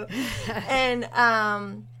gonna do." And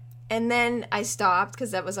then I stopped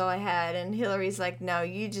because that was all I had. And Hillary's like, "No,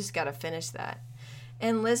 you just gotta finish that."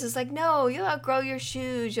 And Liz is like, "No, you'll outgrow your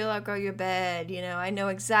shoes, you'll outgrow your bed, I know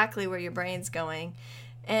exactly where your brain's going."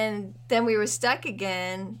 And then we were stuck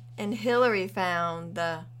again, and Hillary found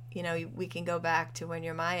we can go back to When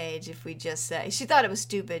You're My Age if we just say, she thought it was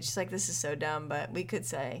stupid. She's like, this is so dumb, but we could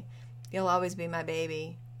say, "You'll always be my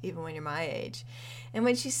baby, even when you're my age." And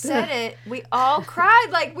when she said it, we all cried.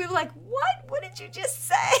 Like, we were like, what? What did you just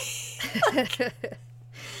say?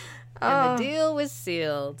 And the deal was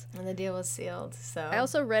sealed. So I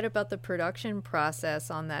also read about the production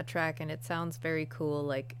process on that track, and it sounds very cool.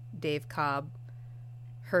 Like, Dave Cobb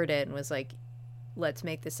heard it and was like, let's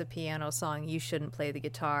make this a piano song. You shouldn't play the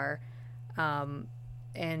guitar.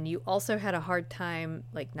 And you also had a hard time,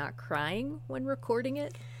 like, not crying when recording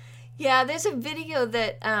it. Yeah, there's a video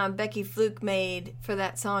that Becky Fluke made for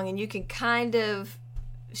that song, and you can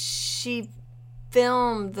she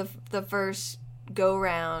filmed the first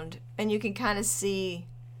go-round, and you can kind of see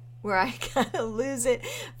where I kind of lose it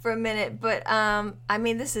for a minute. But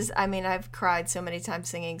I've cried so many times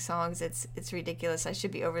singing songs, it's ridiculous. I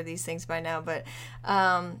should be over these things by now. But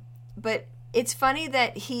it's funny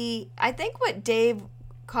that I think what Dave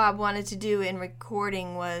Cobb wanted to do in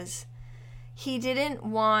recording was he didn't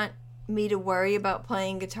want me to worry about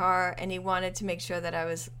playing guitar, and he wanted to make sure that I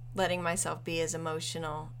was letting myself be as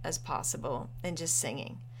emotional as possible and just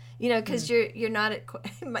singing. Because you're not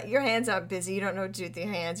your hands aren't busy. You don't know what to do with your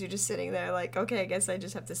hands. You're just sitting there like, okay, I guess I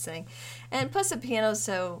just have to sing. And plus the piano's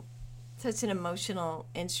such an emotional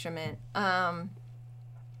instrument.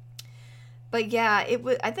 But yeah,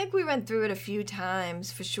 I think we went through it a few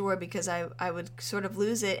times for sure, because I would sort of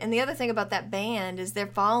lose it. And the other thing about that band is they're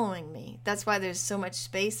following me. That's why there's so much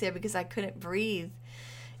space there, because I couldn't breathe.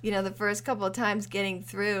 The first couple of times getting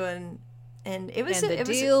through, and it was the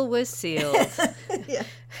deal was sealed. Yeah.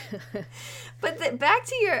 But back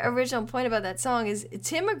to your original point about that song is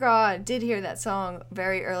Tim McGraw did hear that song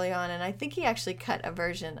very early on, and I think he actually cut a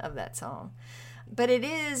version of that song. But it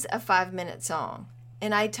is a 5-minute song,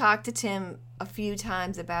 and I talked to Tim a few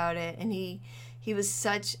times about it, and he was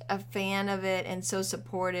such a fan of it and so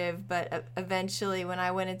supportive. But eventually, when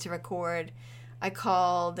I went in to record, I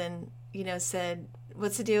called and said,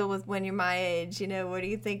 "What's the deal with When You're My Age? What are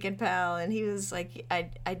you thinking, pal?" And he was like,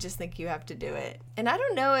 I just think you have to do it. And I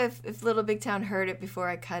don't know if Little Big Town heard it before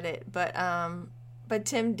I cut it, but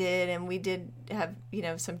Tim did, and we did have,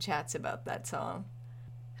 some chats about that song.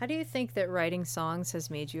 How do you think that writing songs has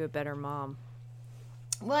made you a better mom?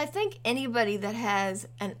 Well, I think anybody that has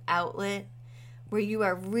an outlet where you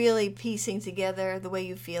are really piecing together the way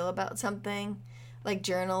you feel about something, like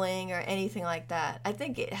journaling or anything like that, I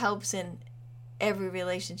think it helps in every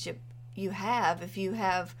relationship you have.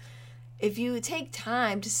 If you take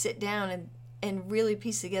time to sit down really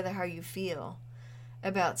piece together how you feel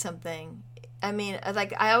about something. I mean,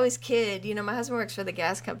 like, I always kid, you know, my husband works for the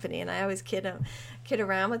gas company, and I always kid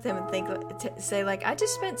around with him and say, like, I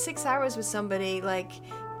just spent 6 hours with somebody, like,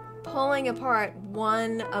 pulling apart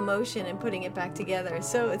one emotion and putting it back together.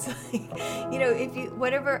 So it's like, you know, if you,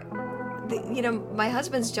 you know, my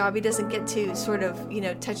husband's job, he doesn't get to sort of, you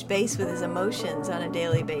know, touch base with his emotions on a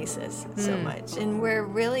daily basis so much. And we're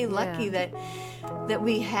really lucky that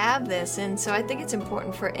we have this. And so I think it's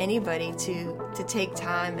important for anybody to take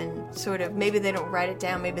time and sort of, maybe they don't write it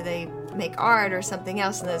down, maybe they make art or something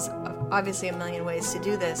else, and there's obviously a million ways to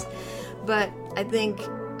do this. But I think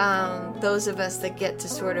those of us that get to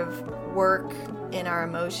sort of work in our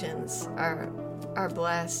emotions are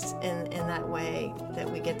blessed in that way, that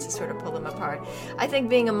we get to sort of pull them apart. I think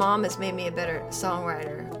being a mom has made me a better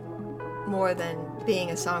songwriter more than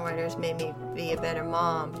being a songwriter has made me be a better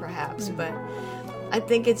mom, perhaps. But I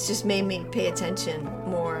think it's just made me pay attention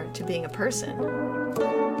more to being a person.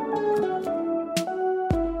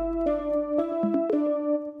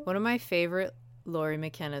 One of my favorite Lori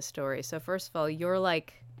McKenna stories. So first of all, you're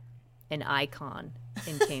like an icon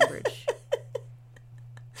in Cambridge.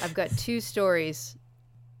 I've got 2 stories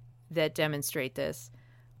that demonstrate this.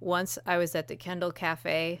 Once I was at the Kendall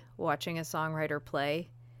Cafe watching a songwriter play,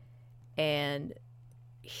 and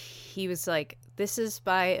he was like, this is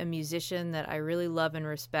by a musician that I really love and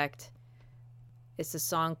respect. It's a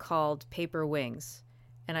song called Paper Wings.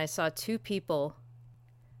 And I saw 2 people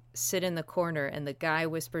sit in the corner, and the guy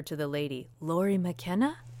whispered to the lady, Lori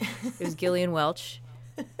McKenna? It was Gillian Welch.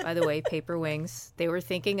 By the way, Paper Wings. They were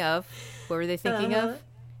thinking of, what were they thinking of?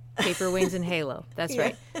 Paper Wings and Halo. That's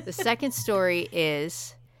right. The second story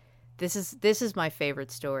is, this is my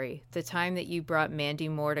favorite story. The time that you brought Mandy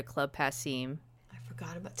Moore to Club Passim. I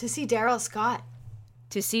forgot about, to see Daryl Scott.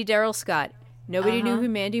 To see Daryl Scott. Nobody knew who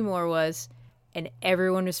Mandy Moore was, and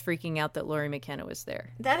everyone was freaking out that Lori McKenna was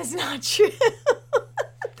there. That is not true.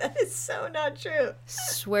 That is so not true.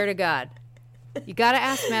 Swear to God. You got to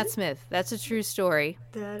ask Matt Smith. That's a true story.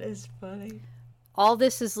 That is funny. All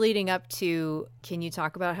this is leading up to, can you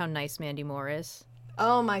talk about how nice Mandy Moore is?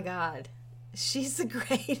 Oh my God. She's the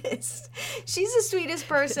greatest. She's the sweetest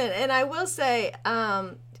person. And I will say,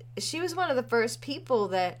 she was one of the first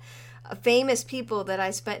people famous people that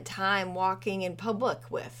I spent time walking in public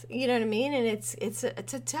with. You know what I mean? And it's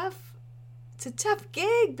a tough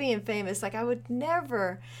gig being famous. Like, I would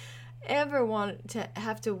never ever want to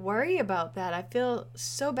have to worry about that. I feel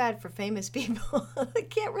so bad for famous people. They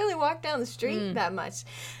can't really walk down the street that much.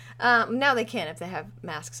 Now they can if they have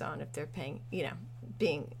masks on, if they're paying, you know,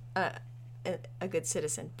 being a good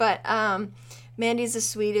citizen. But Mandy's the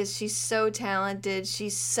sweetest. She's so talented.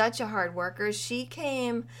 She's such a hard worker. She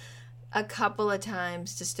came a couple of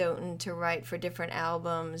times to Stoughton to write for different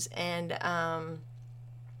albums, and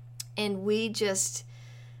we just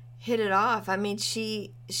hit it off. I mean,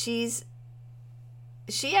 she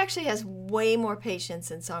actually has way more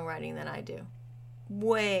patience in songwriting than I do.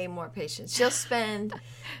 Way more patience. She'll spend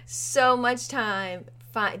so much time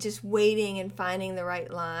just waiting and finding the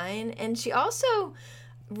right line. And she also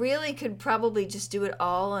really could probably just do it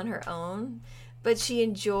all on her own. But she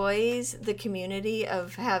enjoys the community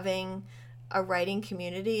of having a writing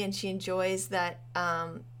community, and she enjoys that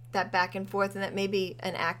back and forth, and that maybe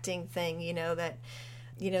an acting thing,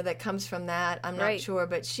 that comes from that. I'm not sure,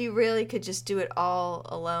 but she really could just do it all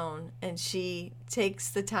alone, and she takes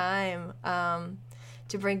the time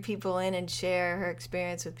to bring people in and share her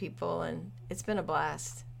experience with people, and it's been a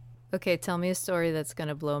blast. Okay, tell me a story that's going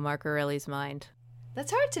to blow Mark Aureli's mind.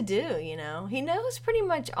 That's hard to do, you know. He knows pretty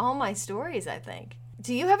much all my stories, I think.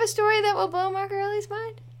 Do you have a story that will blow Mark Aureli's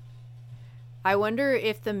mind? I wonder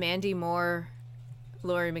if the Mandy Moore,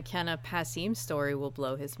 Lori McKenna Passim story will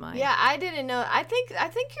blow his mind. Yeah, I didn't know. I think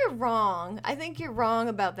you're wrong. I think you're wrong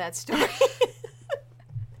about that story.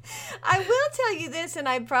 I will tell you this, and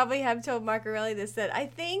I probably have told Mark Aureli this, that I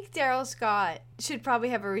think Daryl Scott should probably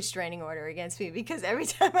have a restraining order against me, because every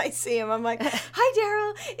time I see him, I'm like, hi,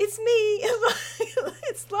 Daryl, it's me.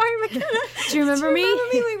 It's Lori McKenna. Do you remember me?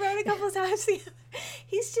 We wrote a couple of times together.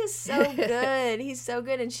 He's just so good. He's so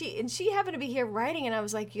good. And she happened to be here writing, and I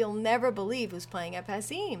was like, you'll never believe who's playing at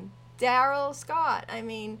Passim. Daryl Scott. I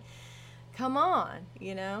mean, come on,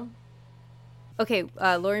 you know? Okay,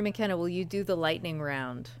 Lori McKenna, will you do the lightning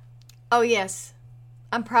round? Oh, yes.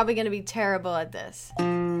 I'm probably going to be terrible at this.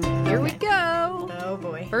 Here we go. Oh,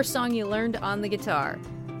 boy. First song you learned on the guitar.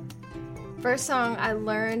 First song I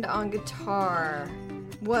learned on guitar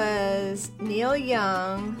was Neil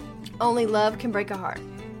Young, Only Love Can Break a Heart.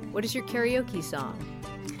 What is your karaoke song?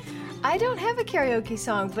 I don't have a karaoke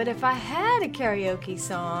song, but if I had a karaoke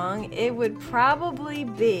song, it would probably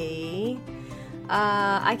be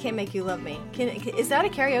I Can't Make You Love Me. Is that a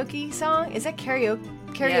karaoke song? Is that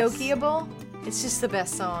karaokeable? Yes. It's just the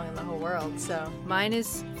best song in the whole world, so. Mine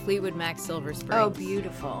is Fleetwood Mac Silver Springs. Oh,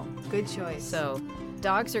 beautiful. Good choice. So,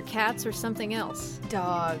 dogs or cats or something else?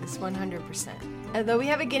 Dogs, 100%. Although we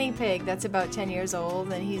have a guinea pig that's about 10 years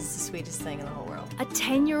old, and he's the sweetest thing in the whole world. A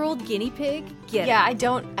 10-year-old guinea pig? Yeah, I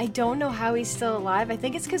don't know how he's still alive. I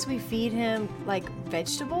think it's because we feed him, like,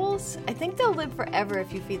 vegetables. I think they'll live forever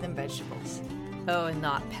if you feed them vegetables. Oh, and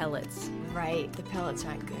not pellets. Right, the pellets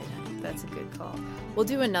aren't good. That's a good call. We'll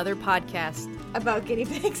do another podcast about guinea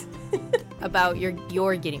pigs. About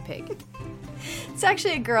your guinea pig. It's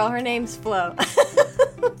actually a girl. Her name's Flo.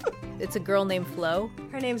 It's a girl named Flo?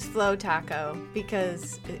 Her name's Flo Taco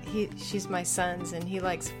because she's my son's and he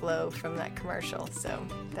likes Flo from that commercial. So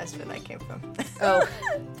that's where that came from. Oh.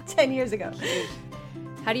 10 years ago.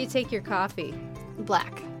 How do you take your coffee?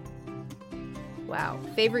 Black. Wow.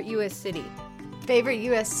 Favorite U.S. city? Favorite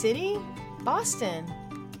U.S. city? Boston.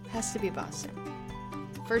 Has to be Boston.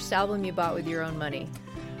 First album you bought with your own money?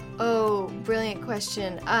 Oh, brilliant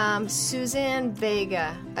question. Suzanne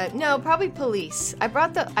Vega. No, probably Police. I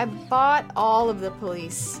bought all of the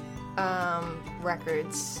Police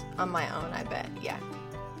records on my own, I bet. Yeah.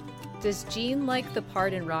 Does Gene like the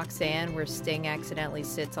part in Roxanne where Sting accidentally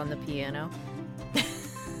sits on the piano?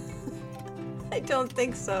 I don't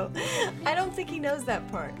think so. I don't think he knows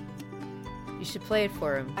that part. You should play it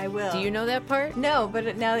for him. I will. Do you know that part? No,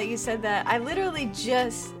 but now that you said that, I literally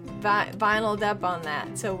just vinyled up on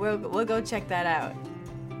that, so we'll go check that out.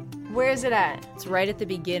 Where is it at? It's right at the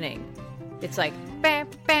beginning. It's like bam,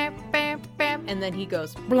 bam, bam, bam, and then he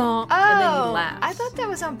goes blanc, and then he laughs. I thought that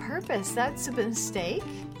was on purpose. That's a mistake.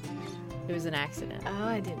 It was an accident. Oh,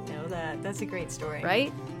 I didn't know that. That's a great story.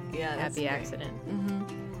 Right? Yeah, that's happy great. Accident.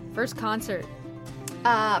 Mm-hmm. First concert.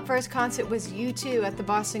 First concert was U2 at the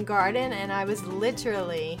Boston Garden, and I was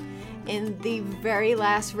literally in the very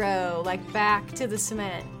last row, like back to the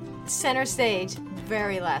cement. Center stage,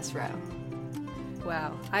 very last row.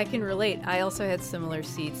 Wow, I can relate. I also had similar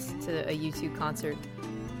seats to a U2 concert,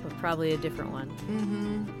 but probably a different one.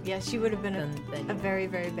 Mm-hmm. Yeah, she would have been a very,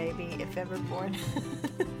 very baby if ever born.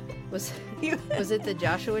 Was it the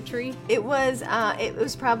Joshua Tree? It was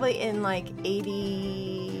probably in like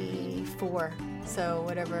 84. So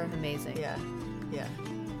whatever. Amazing. Yeah.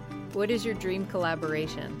 What is your dream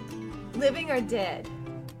collaboration? Living or dead?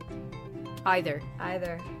 Either.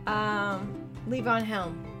 Levon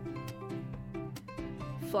Helm.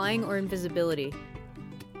 Flying or invisibility?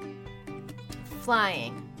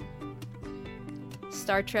 Flying.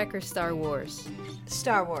 Star Trek or Star Wars?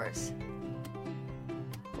 Star Wars.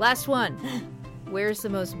 Last one. Where's the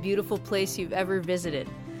most beautiful place you've ever visited?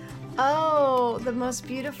 Oh, the most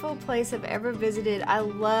beautiful place I've ever visited.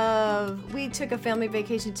 We took a family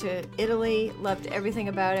vacation to Italy, loved everything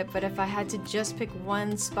about it, but if I had to just pick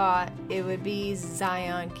one spot, it would be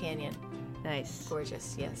Zion Canyon. Nice.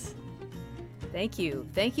 Gorgeous, yes. Thank you.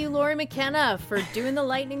 Thank you, Lori McKenna, for doing the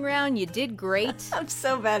lightning round. You did great. I'm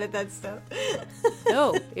so bad at that stuff.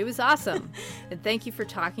 No, it was awesome. And thank you for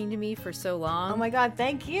talking to me for so long. Oh my God,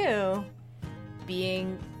 thank you.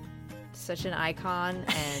 Being such an icon,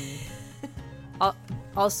 and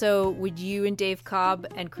also, would you and Dave Cobb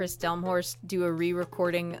and Chris Delmhorst do a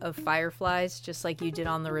re-recording of Fireflies just like you did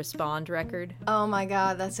on the Respond record? Oh my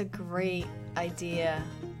God, that's a great idea.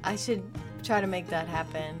 I should try to make that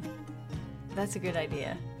happen. That's a good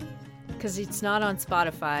idea. Because it's not on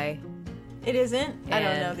Spotify. It isn't? I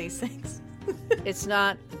don't know these things. It's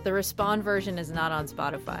not, the Respond version is not on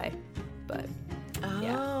Spotify, but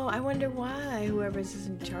Oh, I wonder why, whoever's is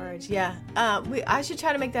in charge. Yeah, I should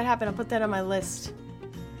try to make that happen. I'll put that on my list.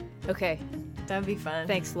 Okay. That'd be fun.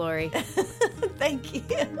 Thanks, Lori. Thank you.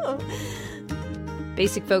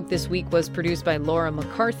 Basic Folk this week was produced by Laura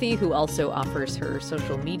McCarthy, who also offers her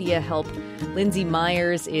social media help. Lindsay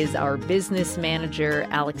Myers is our business manager.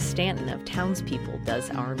 Alex Stanton of Townspeople does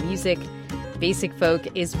our music. Basic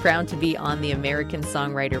Folk is proud to be on the American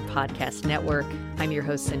Songwriter Podcast Network. I'm your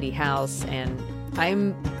host, Cindy House, and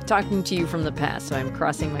I'm talking to you from the past, so I'm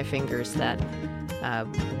crossing my fingers that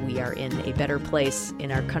we are in a better place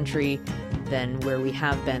in our country than where we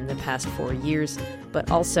have been the past 4 years.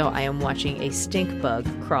 But also, I am watching a stink bug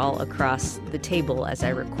crawl across the table as I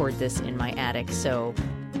record this in my attic, so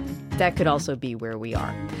that could also be where we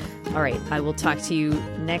are. All right, I will talk to you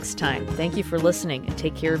next time. Thank you for listening, and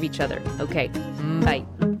take care of each other. Okay, bye.